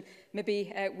approach, and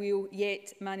maybe we'll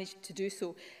yet manage to do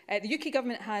so. The UK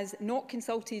Government has not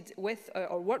consulted with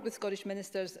or worked with Scottish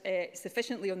ministers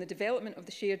sufficiently on the development of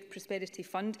the Shared Prosperity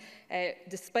Fund,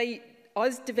 despite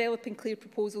us developing clear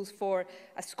proposals for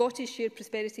a Scottish Shared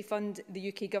Prosperity Fund. The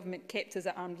UK Government kept us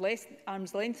at arm's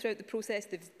length throughout the process.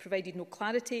 They've provided no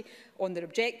clarity on their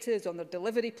objectives, on their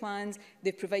delivery plans.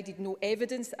 They've provided no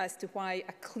evidence as to why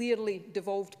a clearly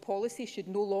devolved policy should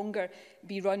no longer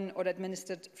be run or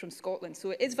administered from Scotland.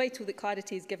 So it is vital that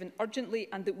clarity is given urgently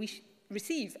and that we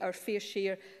receive our fair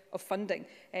share of funding.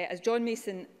 As John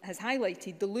Mason has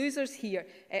highlighted, the losers here,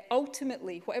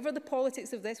 ultimately, whatever the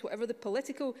politics of this, whatever the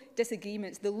political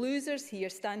disagreements, the losers here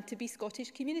stand to be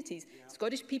Scottish communities,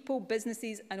 Scottish people,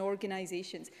 businesses and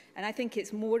organisations. And I think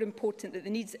it's more important that the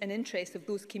needs and interests of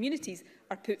those communities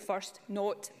are put first,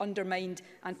 not undermined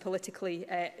and politically,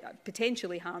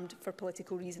 potentially harmed for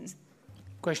political reasons.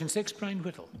 Question 6, Brian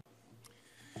Whittle.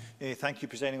 Thank you,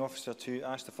 Presiding Officer. To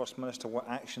ask the First Minister what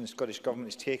action the Scottish Government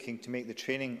is taking to make the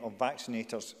training of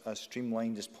vaccinators as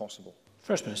streamlined as possible.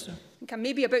 First Minister. I think I'm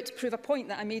maybe about to prove a point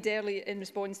that I made earlier in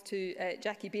response to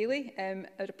Jackie Bailey.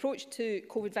 Our approach to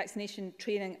COVID vaccination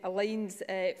training aligns,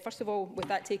 first of all, with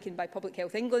that taken by Public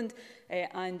Health England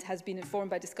and has been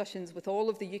informed by discussions with all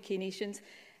of the UK nations.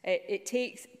 It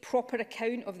takes proper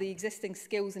account of the existing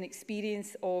skills and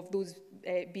experience of those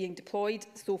being deployed.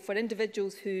 So for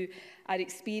individuals who are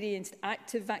experienced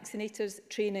active vaccinators,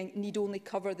 training need only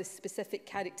cover the specific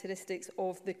characteristics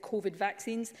of the COVID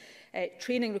vaccines.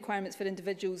 Training requirements for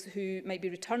individuals who might be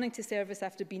returning to service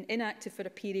after being inactive for a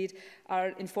period are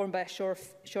informed by a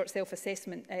short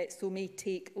self-assessment, so may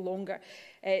take longer.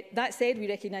 That said, we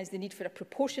recognise the need for a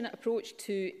proportionate approach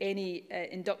to any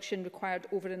induction required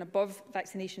over and above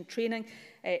vaccination vaccination training.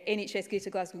 NHS Greater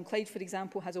Glasgow and Clyde, for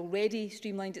example, has already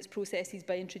streamlined its processes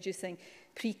by introducing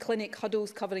pre-clinic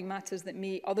huddles covering matters that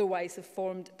may otherwise have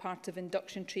formed part of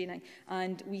induction training.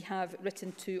 And we have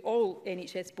written to all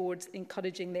NHS boards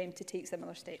encouraging them to take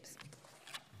similar steps.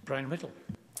 Brian Whittle.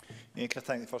 Can I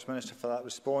thank the First Minister for that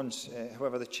response.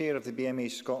 However, the chair of the BMA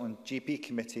Scotland GP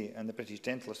Committee and the British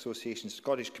Dental Association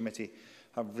Scottish Committee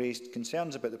have raised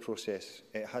concerns about the process.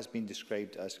 It has been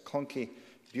described as clunky,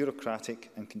 bureaucratic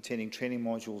and containing training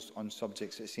modules on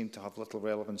subjects that seem to have little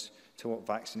relevance to what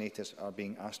vaccinators are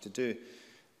being asked to do.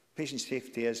 Patient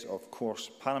safety is, of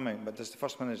course, paramount, but does the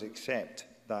First Minister accept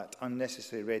that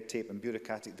unnecessary red tape and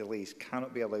bureaucratic delays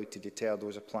cannot be allowed to deter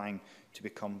those applying to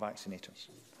become vaccinators?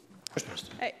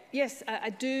 Yes,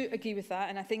 I do agree with that,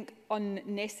 and I think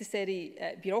unnecessary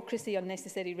bureaucracy,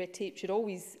 unnecessary red tape should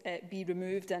always be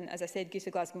removed. And as I said,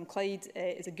 Greater Glasgow and Clyde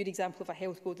is a good example of a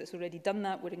health board that's already done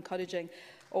that. We're encouraging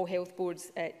all health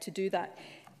boards to do that.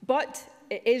 But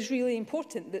it is really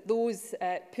important that those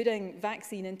putting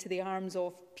vaccine into the arms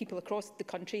of people across the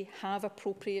country have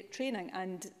appropriate training.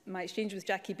 And my exchange with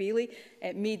Jackie Bailey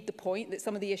made the point that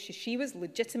some of the issues she was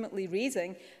legitimately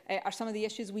raising are some of the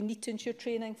issues we need to ensure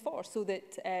training for, so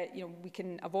that we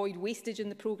can avoid wastage in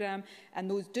the programme and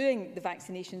those doing the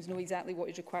vaccinations know exactly what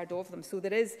is required of them. So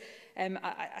there is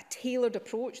a tailored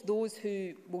approach. Those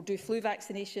who will do flu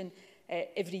vaccination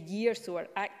every year, so our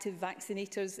active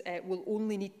vaccinators will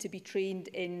only need to be trained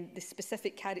in the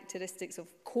specific characteristics of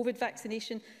COVID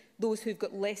vaccination. Those who've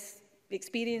got less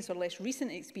experience or less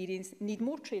recent experience need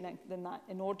more training than that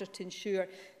in order to ensure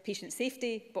patient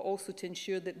safety, but also to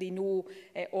ensure that they know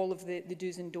all of the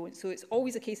do's and don'ts. So it's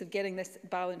always a case of getting this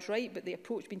balance right, but the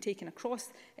approach being taken across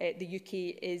the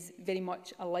UK is very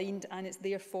much aligned, and it's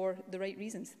there for the right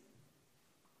reasons.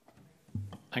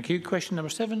 Thank you. Question number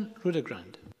 7, Rhoda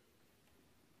Grant.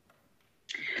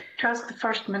 To ask the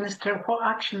First Minister what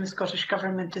action the Scottish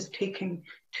Government is taking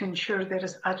to ensure there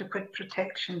is adequate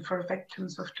protection for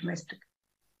victims of domestic.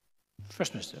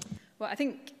 First Minister. Well, I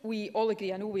think we all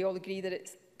agree, I know we all agree, that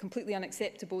it's completely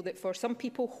unacceptable that for some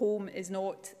people home is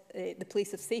not the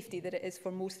place of safety that it is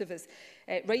for most of us.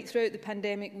 Right throughout the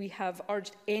pandemic, we have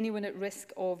urged anyone at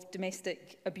risk of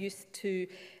domestic abuse to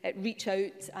reach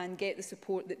out and get the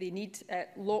support that they need.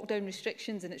 Lockdown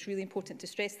restrictions, and it's really important to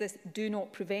stress this, do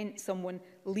not prevent someone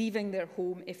leaving their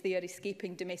home if they are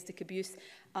escaping domestic abuse,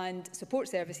 and support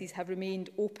services have remained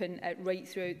open right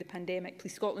throughout the pandemic.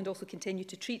 Police Scotland also continue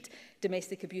to treat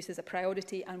domestic abuse as a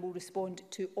priority and will respond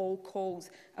to all calls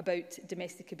about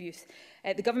domestic abuse.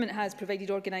 The Government has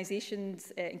provided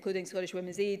organisations, including Scottish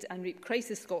Women's Aid and Rape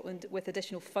Crisis Scotland, with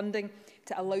additional funding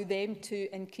to allow them to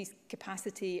increase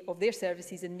capacity of their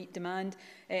services and meet demand.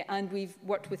 And we've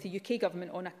worked with the UK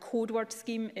Government on a code word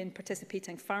scheme in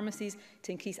participating pharmacies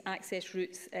to increase access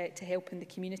routes to help in the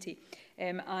community.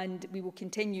 And we will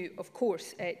continue, of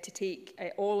course, to take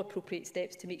all appropriate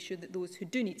steps to make sure that those who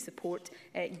do need support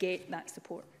get that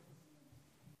support.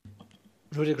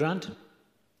 Rhoda Grant.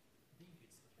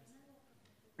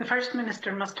 The First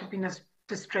Minister must have been as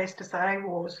distressed as I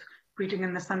was reading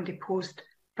in the Sunday Post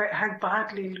about how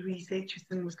badly Louise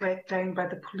Aitchison was let down by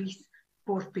the police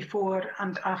both before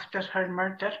and after her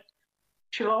murder.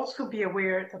 She'll also be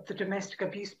aware that the domestic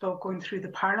abuse bill going through the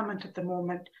Parliament at the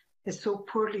moment is so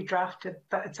poorly drafted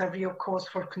that it's a real cause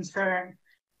for concern.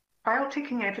 While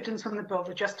taking evidence on the bill,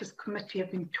 the Justice Committee have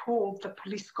been told that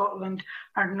Police Scotland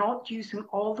are not using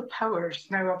all the powers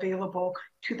now available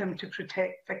to them to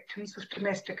protect victims of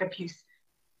domestic abuse.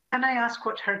 Can I ask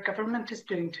what her government is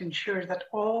doing to ensure that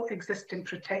all existing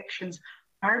protections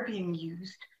are being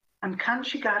used? And can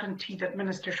she guarantee that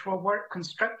ministers will work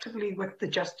constructively with the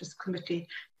Justice Committee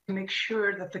to make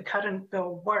sure that the current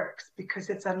bill works? Because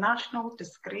it's a national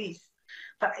disgrace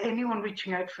that anyone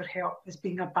reaching out for help is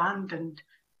being abandoned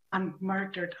and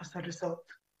murdered as a result.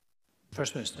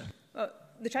 First Minister.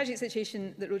 The tragic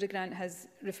situation that Rhoda Grant has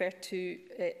referred to,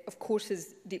 of course,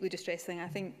 is deeply distressing. I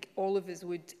think all of us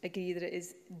would agree that it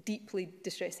is deeply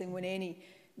distressing when any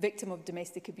victim of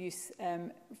domestic abuse,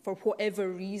 for whatever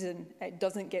reason,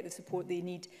 doesn't get the support they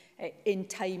need in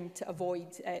time to avoid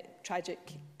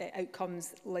tragic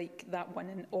outcomes like that one.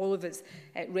 And all of us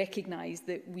recognise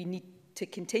that we need to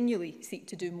continually seek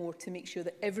to do more to make sure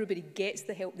that everybody gets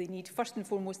the help they need. First and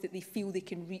foremost, that they feel they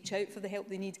can reach out for the help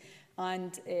they need,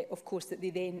 and of course that they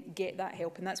then get that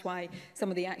help. And that's why some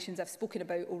of the actions I've spoken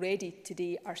about already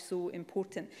today are so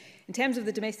important. In terms of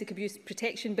the Domestic Abuse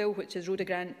Protection Bill, which, as Rhoda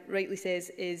Grant rightly says,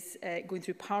 is going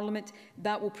through Parliament,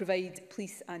 that will provide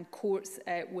police and courts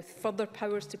with further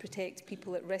powers to protect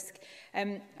people at risk.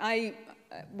 I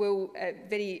will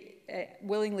very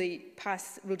willingly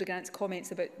pass Rhoda Grant's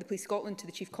comments about the Police Scotland to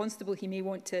the Chief Constable. He may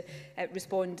want to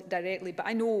respond directly, but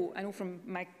I know from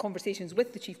my conversations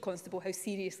with the Chief Constable how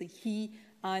seriously he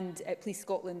and Police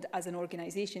Scotland as an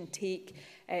organisation take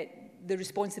the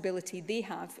responsibility they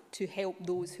have to help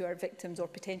those who are victims or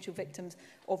potential victims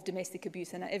of domestic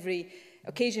abuse. And at every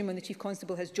occasion when the Chief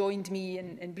Constable has joined me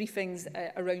in briefings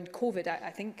around COVID,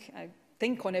 I think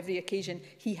on every occasion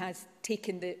he has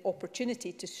taken the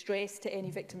opportunity to stress to any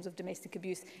victims of domestic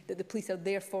abuse that the police are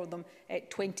there for them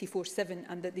 24/7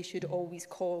 and that they should always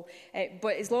call.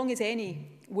 But as long as any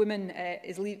woman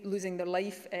is losing their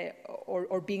life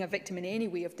or being a victim in any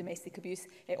way of domestic abuse,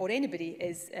 or anybody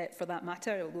is for that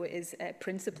matter, although it is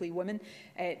principally women,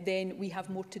 then we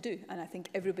have more to do. And I think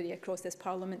everybody across this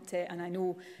Parliament, and I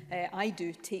know I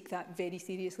do, take that very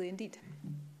seriously indeed.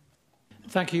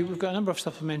 Thank you. We've got a number of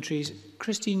supplementaries.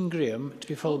 Christine Graham, to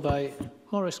be followed by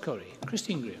Maurice Corrie.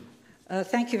 Christine Graham.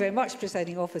 Thank you very much,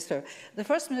 Presiding Officer. The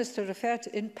First Minister referred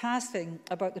in passing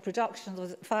about the production of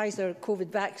the Pfizer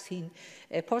COVID vaccine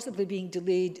possibly being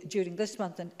delayed during this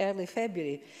month and early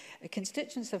February.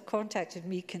 Constituents have contacted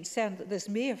me concerned that this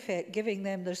may affect giving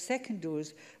them their second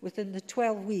dose within the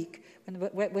 12-week,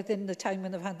 within the time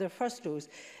when they've had their first dose.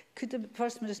 Could the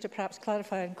First Minister perhaps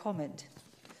clarify and comment?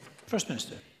 First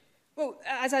Minister. Well,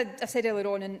 as I said earlier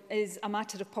on, and is a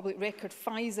matter of public record,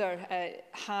 Pfizer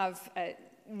have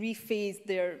rephased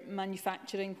their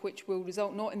manufacturing, which will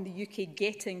result not in the UK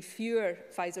getting fewer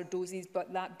Pfizer doses,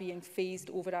 but that being phased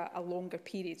over a longer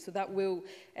period. So that will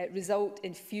result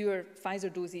in fewer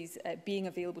Pfizer doses being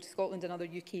available to Scotland and other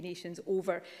UK nations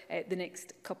over the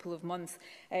next couple of months.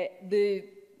 The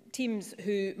teams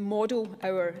who model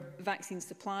our vaccine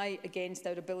supply against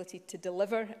our ability to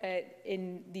deliver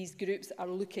in these groups are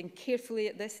looking carefully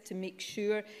at this to make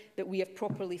sure that we have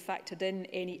properly factored in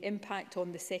any impact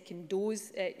on the second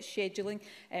dose scheduling,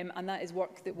 and that is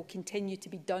work that will continue to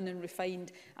be done and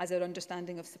refined as our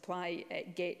understanding of supply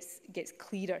gets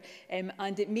clearer.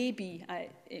 And it may be,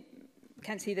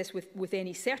 can't say this with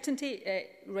any certainty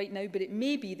right now, but it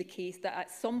may be the case that at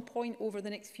some point over the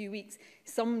next few weeks,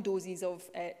 some doses of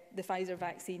the Pfizer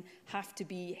vaccine have to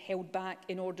be held back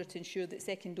in order to ensure that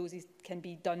second doses can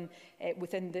be done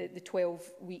within the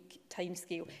 12-week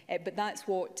timescale. But that's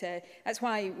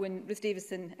why when Ruth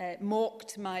Davidson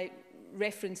mocked my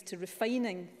reference to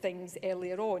refining things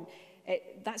earlier on,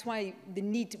 that's why we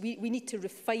need to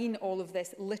refine all of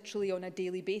this literally on a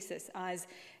daily basis as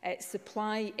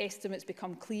supply estimates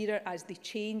become clearer, as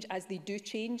they do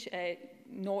change,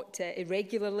 not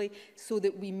irregularly, so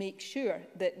that we make sure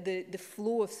that the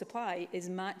flow of supply is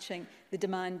matching the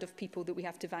demand of people that we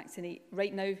have to vaccinate.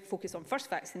 Right now, focus on first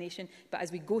vaccination, but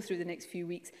as we go through the next few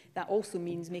weeks, that also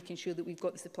means making sure that we've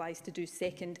got the supplies to do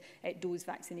second dose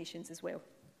vaccinations as well.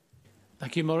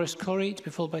 Thank you, Maurice Corrie, to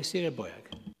be followed by Sarah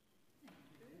Boyack.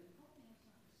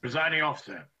 Presiding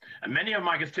Officer, and many of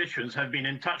my constituents have been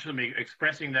in touch with me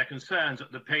expressing their concerns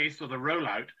at the pace of the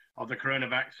rollout of the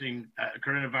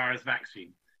coronavirus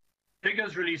vaccine.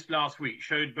 Figures released last week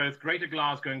showed both Greater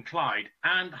Glasgow and Clyde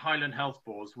and Highland Health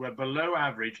Boards were below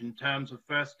average in terms of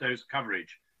first dose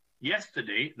coverage.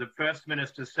 Yesterday, the First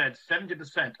Minister said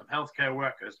 70% of healthcare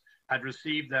workers had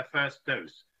received their first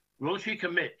dose. Will she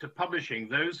commit to publishing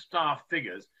those staff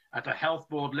figures at a health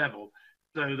board level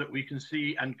so that we can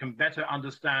see and can better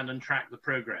understand and track the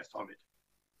progress of it?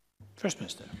 First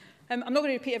Minister. I'm not going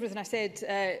to repeat everything I said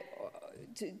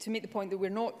to make the point that we're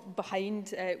not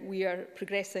behind. We are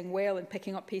progressing well and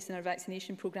picking up pace in our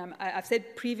vaccination programme. I've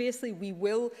said previously we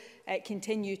will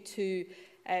continue to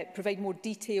provide more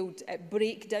detailed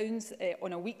breakdowns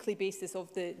on a weekly basis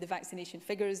of the vaccination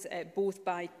figures, both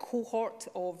by cohort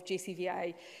of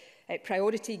JCVI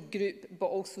priority group, but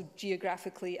also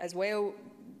geographically as well.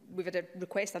 We've had a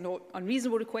request, a not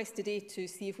unreasonable request today, to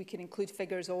see if we can include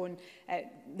figures on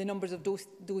the numbers of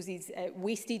doses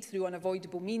wasted through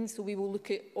unavoidable means. So we will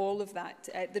look at all of that.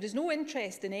 There is no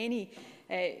interest in any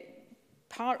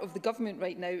part of the government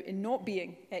right now in not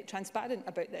being transparent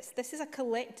about this. This is a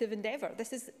collective endeavour.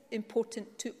 This is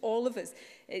important to all of us.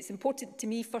 It's important to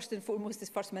me, first and foremost, as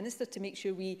First Minister, to make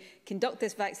sure we conduct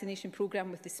this vaccination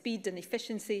programme with the speed and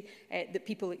efficiency that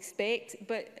people expect.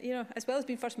 But, you know, as well as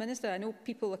being First Minister, I know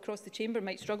people across the chamber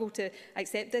might struggle to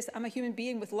accept this. I'm a human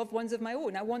being with loved ones of my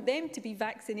own. I want them to be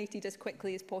vaccinated as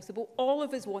quickly as possible. All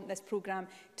of us want this programme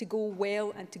to go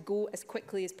well and to go as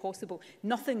quickly as possible.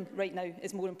 Nothing right now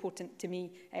is more important to me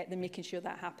than making sure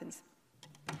that happens.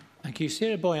 Thank you.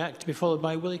 Sarah Boyack, to be followed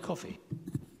by Willie Coffey.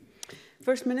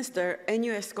 First Minister,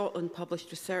 NUS Scotland published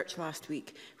research last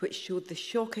week which showed the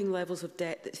shocking levels of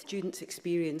debt that students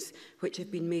experience, which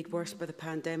have been made worse by the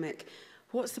pandemic.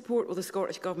 What support will the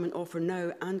Scottish Government offer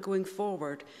now and going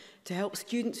forward to help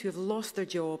students who have lost their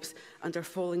jobs and are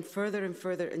falling further and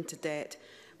further into debt,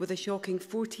 with a shocking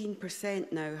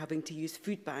 14% now having to use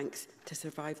food banks to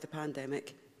survive the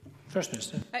pandemic? First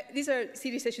Minister. These are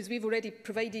serious issues. We've already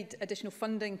provided additional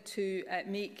funding to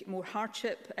make more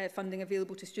hardship funding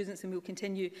available to students, and we'll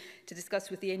continue to discuss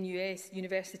with the NUS,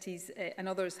 universities and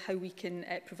others how we can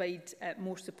provide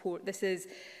more support. This is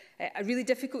a really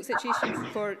difficult situation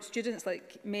for students.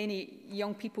 Like many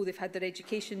young people, they've had their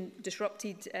education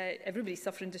disrupted. Everybody's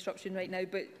suffering disruption right now,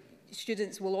 but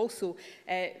students will also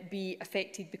be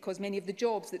affected because many of the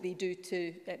jobs that they do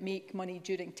to make money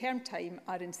during term time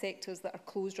are in sectors that are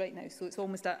closed right now. So it's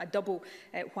almost a double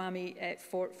whammy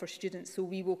for students. So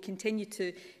we will continue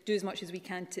to do as much as we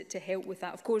can to help with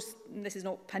that. Of course, this is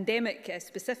not pandemic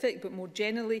specific, but more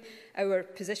generally, our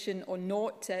position on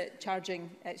not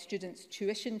charging students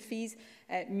tuition fees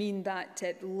mean that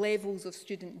levels of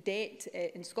student debt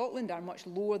in Scotland are much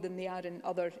lower than they are in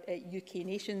other UK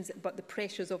nations, but the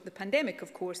pressures of the pandemic,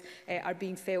 of course, are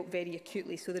being felt very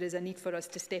acutely, so there is a need for us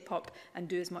to step up and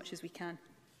do as much as we can.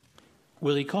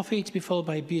 Willie Coffey, to be followed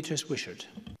by Beatrice Wishart.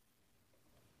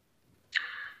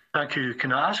 Thank you.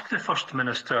 Can I ask the First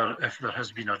Minister if there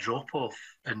has been a drop-off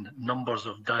in numbers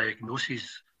of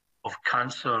diagnoses of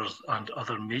cancers and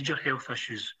other major health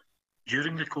issues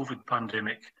during the COVID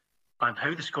pandemic, and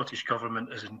how the Scottish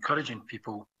Government is encouraging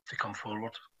people to come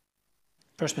forward?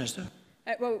 First Minister.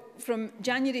 Well, from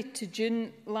January to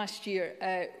June last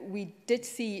year, we did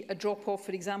see a drop-off,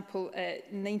 for example,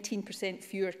 19%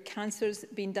 fewer cancers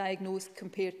being diagnosed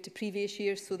compared to previous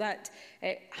years. So that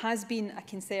has been a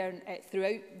concern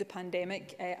throughout the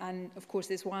pandemic. And of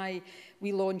course, is why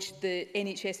we launched the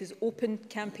NHS's Open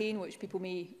campaign, which people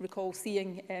may recall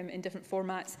seeing in different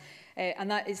formats.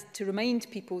 And that is to remind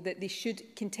people that they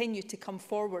should continue to come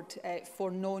forward for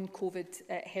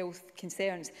non-COVID health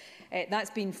concerns.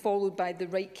 That's been followed by the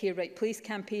Right Care, Right Place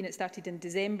campaign. It started in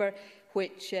December,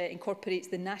 which incorporates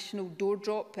the national door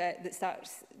drop that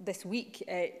starts this week,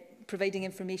 providing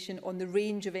information on the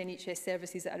range of NHS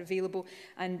services that are available,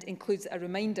 and includes a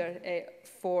reminder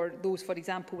for those, for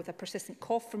example, with a persistent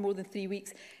cough for more than 3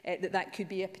 weeks, that could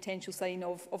be a potential sign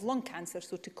of lung cancer,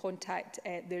 so to contact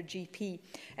their GP.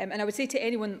 And I would say to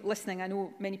anyone listening, I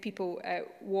know many people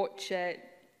watch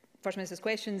First Minister's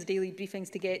Questions, daily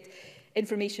briefings to get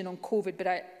information on COVID, but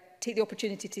I take the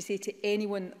opportunity to say to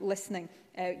anyone listening,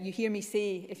 you hear me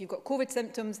say, if you've got COVID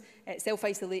symptoms,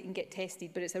 self-isolate and get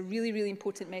tested. But it's a really, really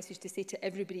important message to say to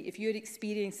everybody, if you're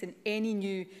experiencing any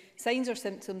new signs or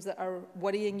symptoms that are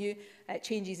worrying you,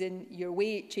 changes in your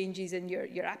weight, changes in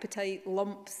your appetite,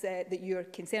 lumps that you're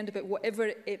concerned about,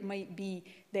 whatever it might be,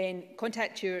 then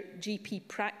contact your GP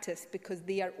practice, because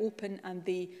they are open and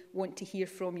they want to hear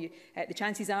from you. The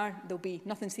chances are there'll be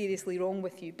nothing seriously wrong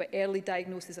with you, but early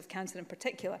diagnosis of cancer in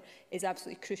particular is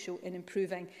absolutely crucial in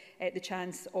improving the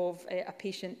chance of a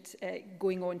patient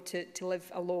going on to live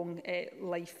a long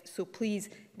life. So please,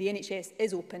 the NHS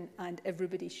is open and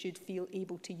everybody should feel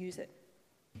able to use it.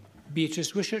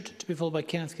 Beatrice Wishart, to be followed by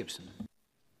Kenneth Gibson.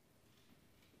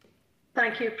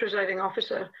 Thank you, Presiding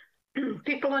Officer.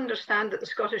 People understand that the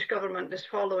Scottish Government is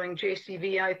following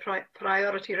JCVI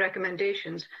priority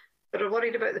recommendations, but are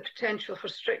worried about the potential for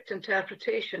strict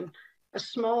interpretation. A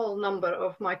small number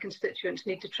of my constituents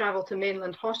need to travel to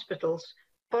mainland hospitals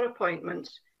for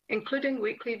appointments, including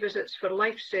weekly visits for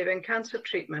life-saving cancer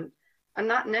treatment, and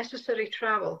that necessary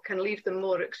travel can leave them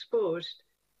more exposed.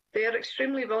 They are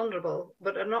extremely vulnerable,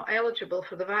 but are not eligible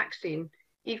for the vaccine,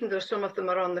 even though some of them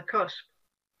are on the cusp.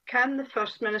 Can the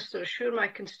First Minister assure my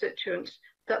constituents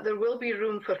that there will be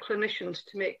room for clinicians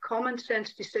to make common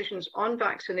sense decisions on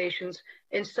vaccinations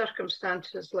in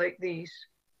circumstances like these?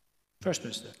 First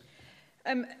Minister.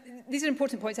 These are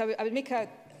important points. I would make a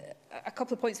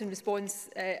couple of points in response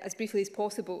as briefly as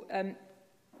possible.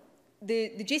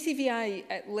 The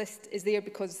JCVI list is there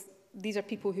because these are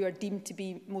people who are deemed to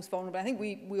be most vulnerable. I think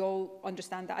we all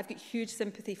understand that. I've got huge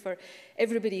sympathy for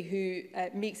everybody who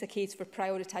makes a case for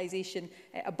prioritisation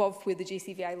above where the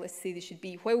JCVI lists say they should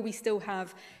be. While we still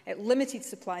have limited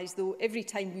supplies, though, every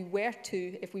time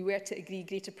if we were to agree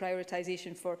greater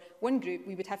prioritisation for one group,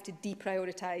 we would have to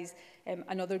deprioritise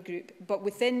another group. But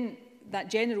within that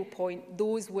general point,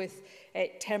 those with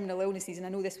terminal illnesses, and I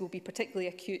know this will be particularly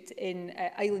acute in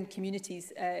island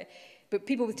communities, but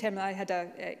people with terminal, I had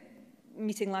a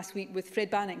meeting last week with Fred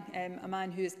Banning, a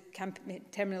man who is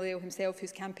terminally ill himself,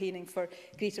 who's campaigning for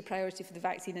greater priority for the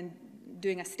vaccine and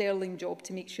doing a sterling job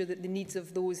to make sure that the needs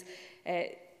of those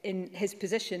in his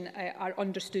position are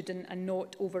understood and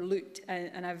not overlooked,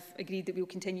 and I've agreed that we will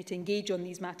continue to engage on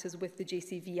these matters with the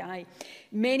JCVI.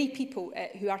 Many people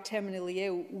who are terminally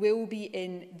ill will be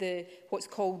in what's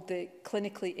called the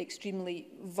clinically extremely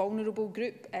vulnerable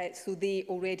group, so they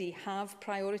already have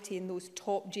priority in those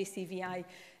top JCVI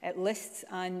lists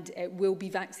and will be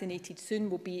vaccinated soon,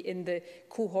 will be in the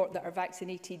cohort that are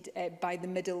vaccinated by the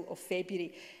middle of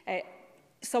February.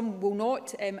 Some will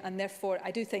not, and therefore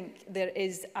I do think there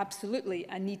is absolutely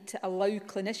a need to allow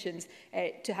clinicians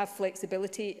to have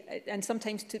flexibility, and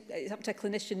sometimes it's up to a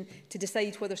clinician to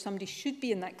decide whether somebody should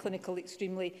be in that clinical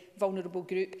extremely vulnerable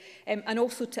group, and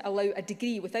also to allow a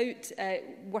degree, without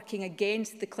working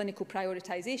against the clinical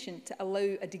prioritisation, to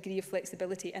allow a degree of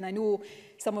flexibility. And I know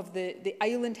some of the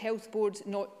island health boards,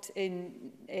 not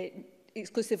in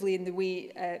exclusively in the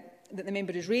way that the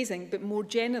member is raising, but more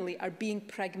generally are being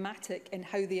pragmatic in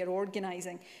how they are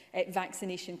organising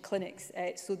vaccination clinics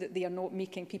so that they are not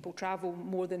making people travel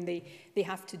more than they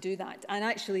have to do that. And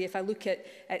actually, if I look at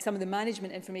some of the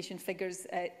management information figures,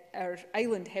 our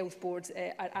island health boards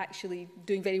are actually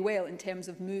doing very well in terms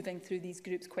of moving through these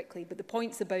groups quickly. But the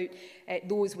points about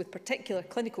those with particular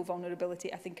clinical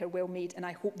vulnerability, I think, are well made, and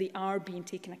I hope they are being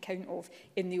taken account of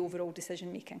in the overall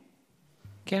decision making.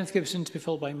 Kenneth Gibson, to be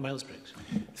followed by Miles Briggs.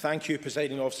 Thank you,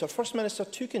 Presiding Officer. First Minister,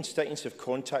 two constituents have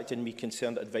contacted me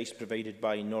concerned advice provided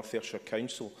by North Ayrshire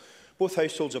Council. Both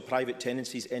households have private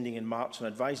tenancies ending in March and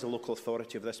advised the local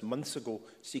authority of this months ago,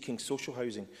 seeking social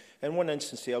housing. In one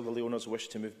instance, the elderly owners wish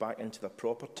to move back into their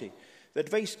property. The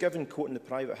advice given, quoting the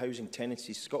Private Housing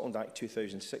Tenancies Scotland Act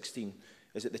 2016,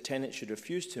 is that the tenant should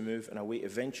refuse to move and await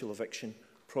eventual eviction,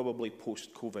 probably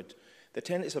post-COVID. The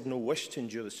tenants have no wish to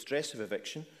endure the stress of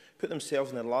eviction, put themselves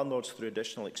and their landlords through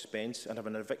additional expense and have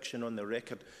an eviction on their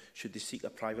record should they seek a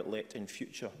private let in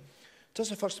future. Does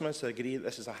the First Minister agree that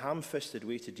this is a ham-fisted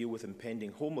way to deal with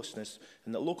impending homelessness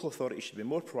and that local authorities should be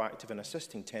more proactive in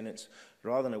assisting tenants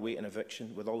rather than await an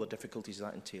eviction with all the difficulties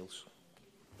that entails?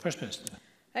 First Minister.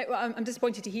 Well, I'm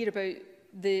disappointed to hear about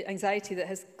the anxiety that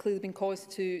has clearly been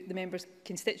caused to the members'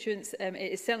 constituents. It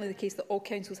is certainly the case that all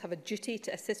councils have a duty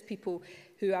to assist people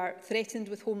who are threatened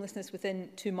with homelessness within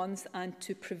 2 months and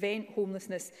to prevent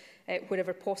homelessness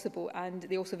wherever possible. And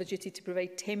they also have a duty to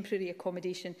provide temporary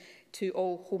accommodation to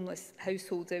all homeless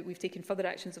households. We've taken further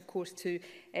actions, of course, to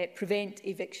prevent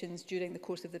evictions during the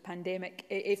course of the pandemic.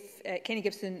 If Kenny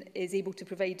Gibson is able to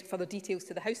provide further details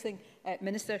to the Housing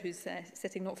Minister, who's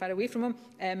sitting not far away from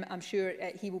him, I'm sure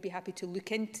he will be happy to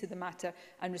look into the matter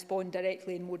and respond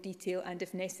directly in more detail and,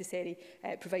 if necessary,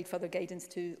 provide further guidance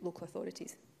to local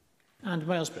authorities. And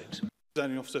Miles Briggs.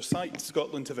 Presiding Officer, Sight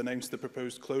Scotland have announced the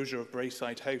proposed closure of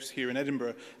Braeside House here in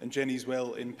Edinburgh and Jenny's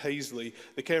Well in Paisley.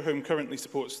 The care home currently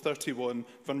supports 31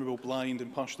 vulnerable blind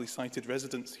and partially sighted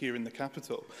residents here in the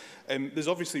capital. There's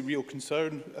obviously real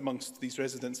concern amongst these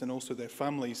residents and also their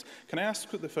families. Can I ask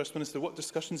the First Minister what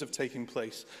discussions have taken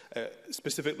place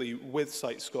specifically with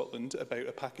Sight Scotland about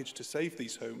a package to save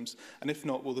these homes? And if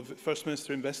not, will the First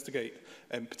Minister investigate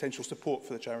potential support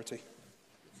for the charity?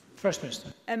 First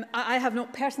Minister. I have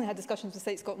not personally had discussions with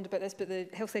Sight Scotland about this, but the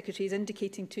Health Secretary is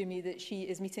indicating to me that she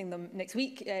is meeting them next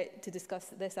week to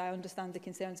discuss this. I understand the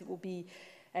concerns that will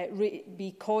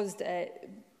be caused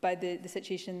by the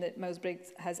situation that Miles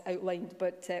Briggs has outlined.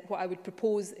 But what I would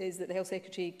propose is that the Health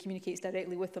Secretary communicates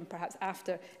directly with them, perhaps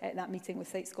after that meeting with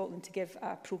Sight Scotland, to give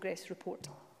a progress report.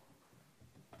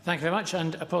 Thank you very much,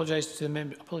 and apologies to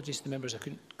the members I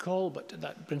couldn't call, but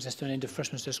that brings us to an end of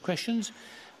First Minister's questions.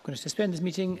 I'm going to suspend this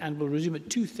meeting and we'll resume at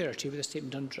 2:30 with a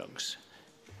statement on drugs.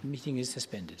 The meeting is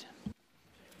suspended.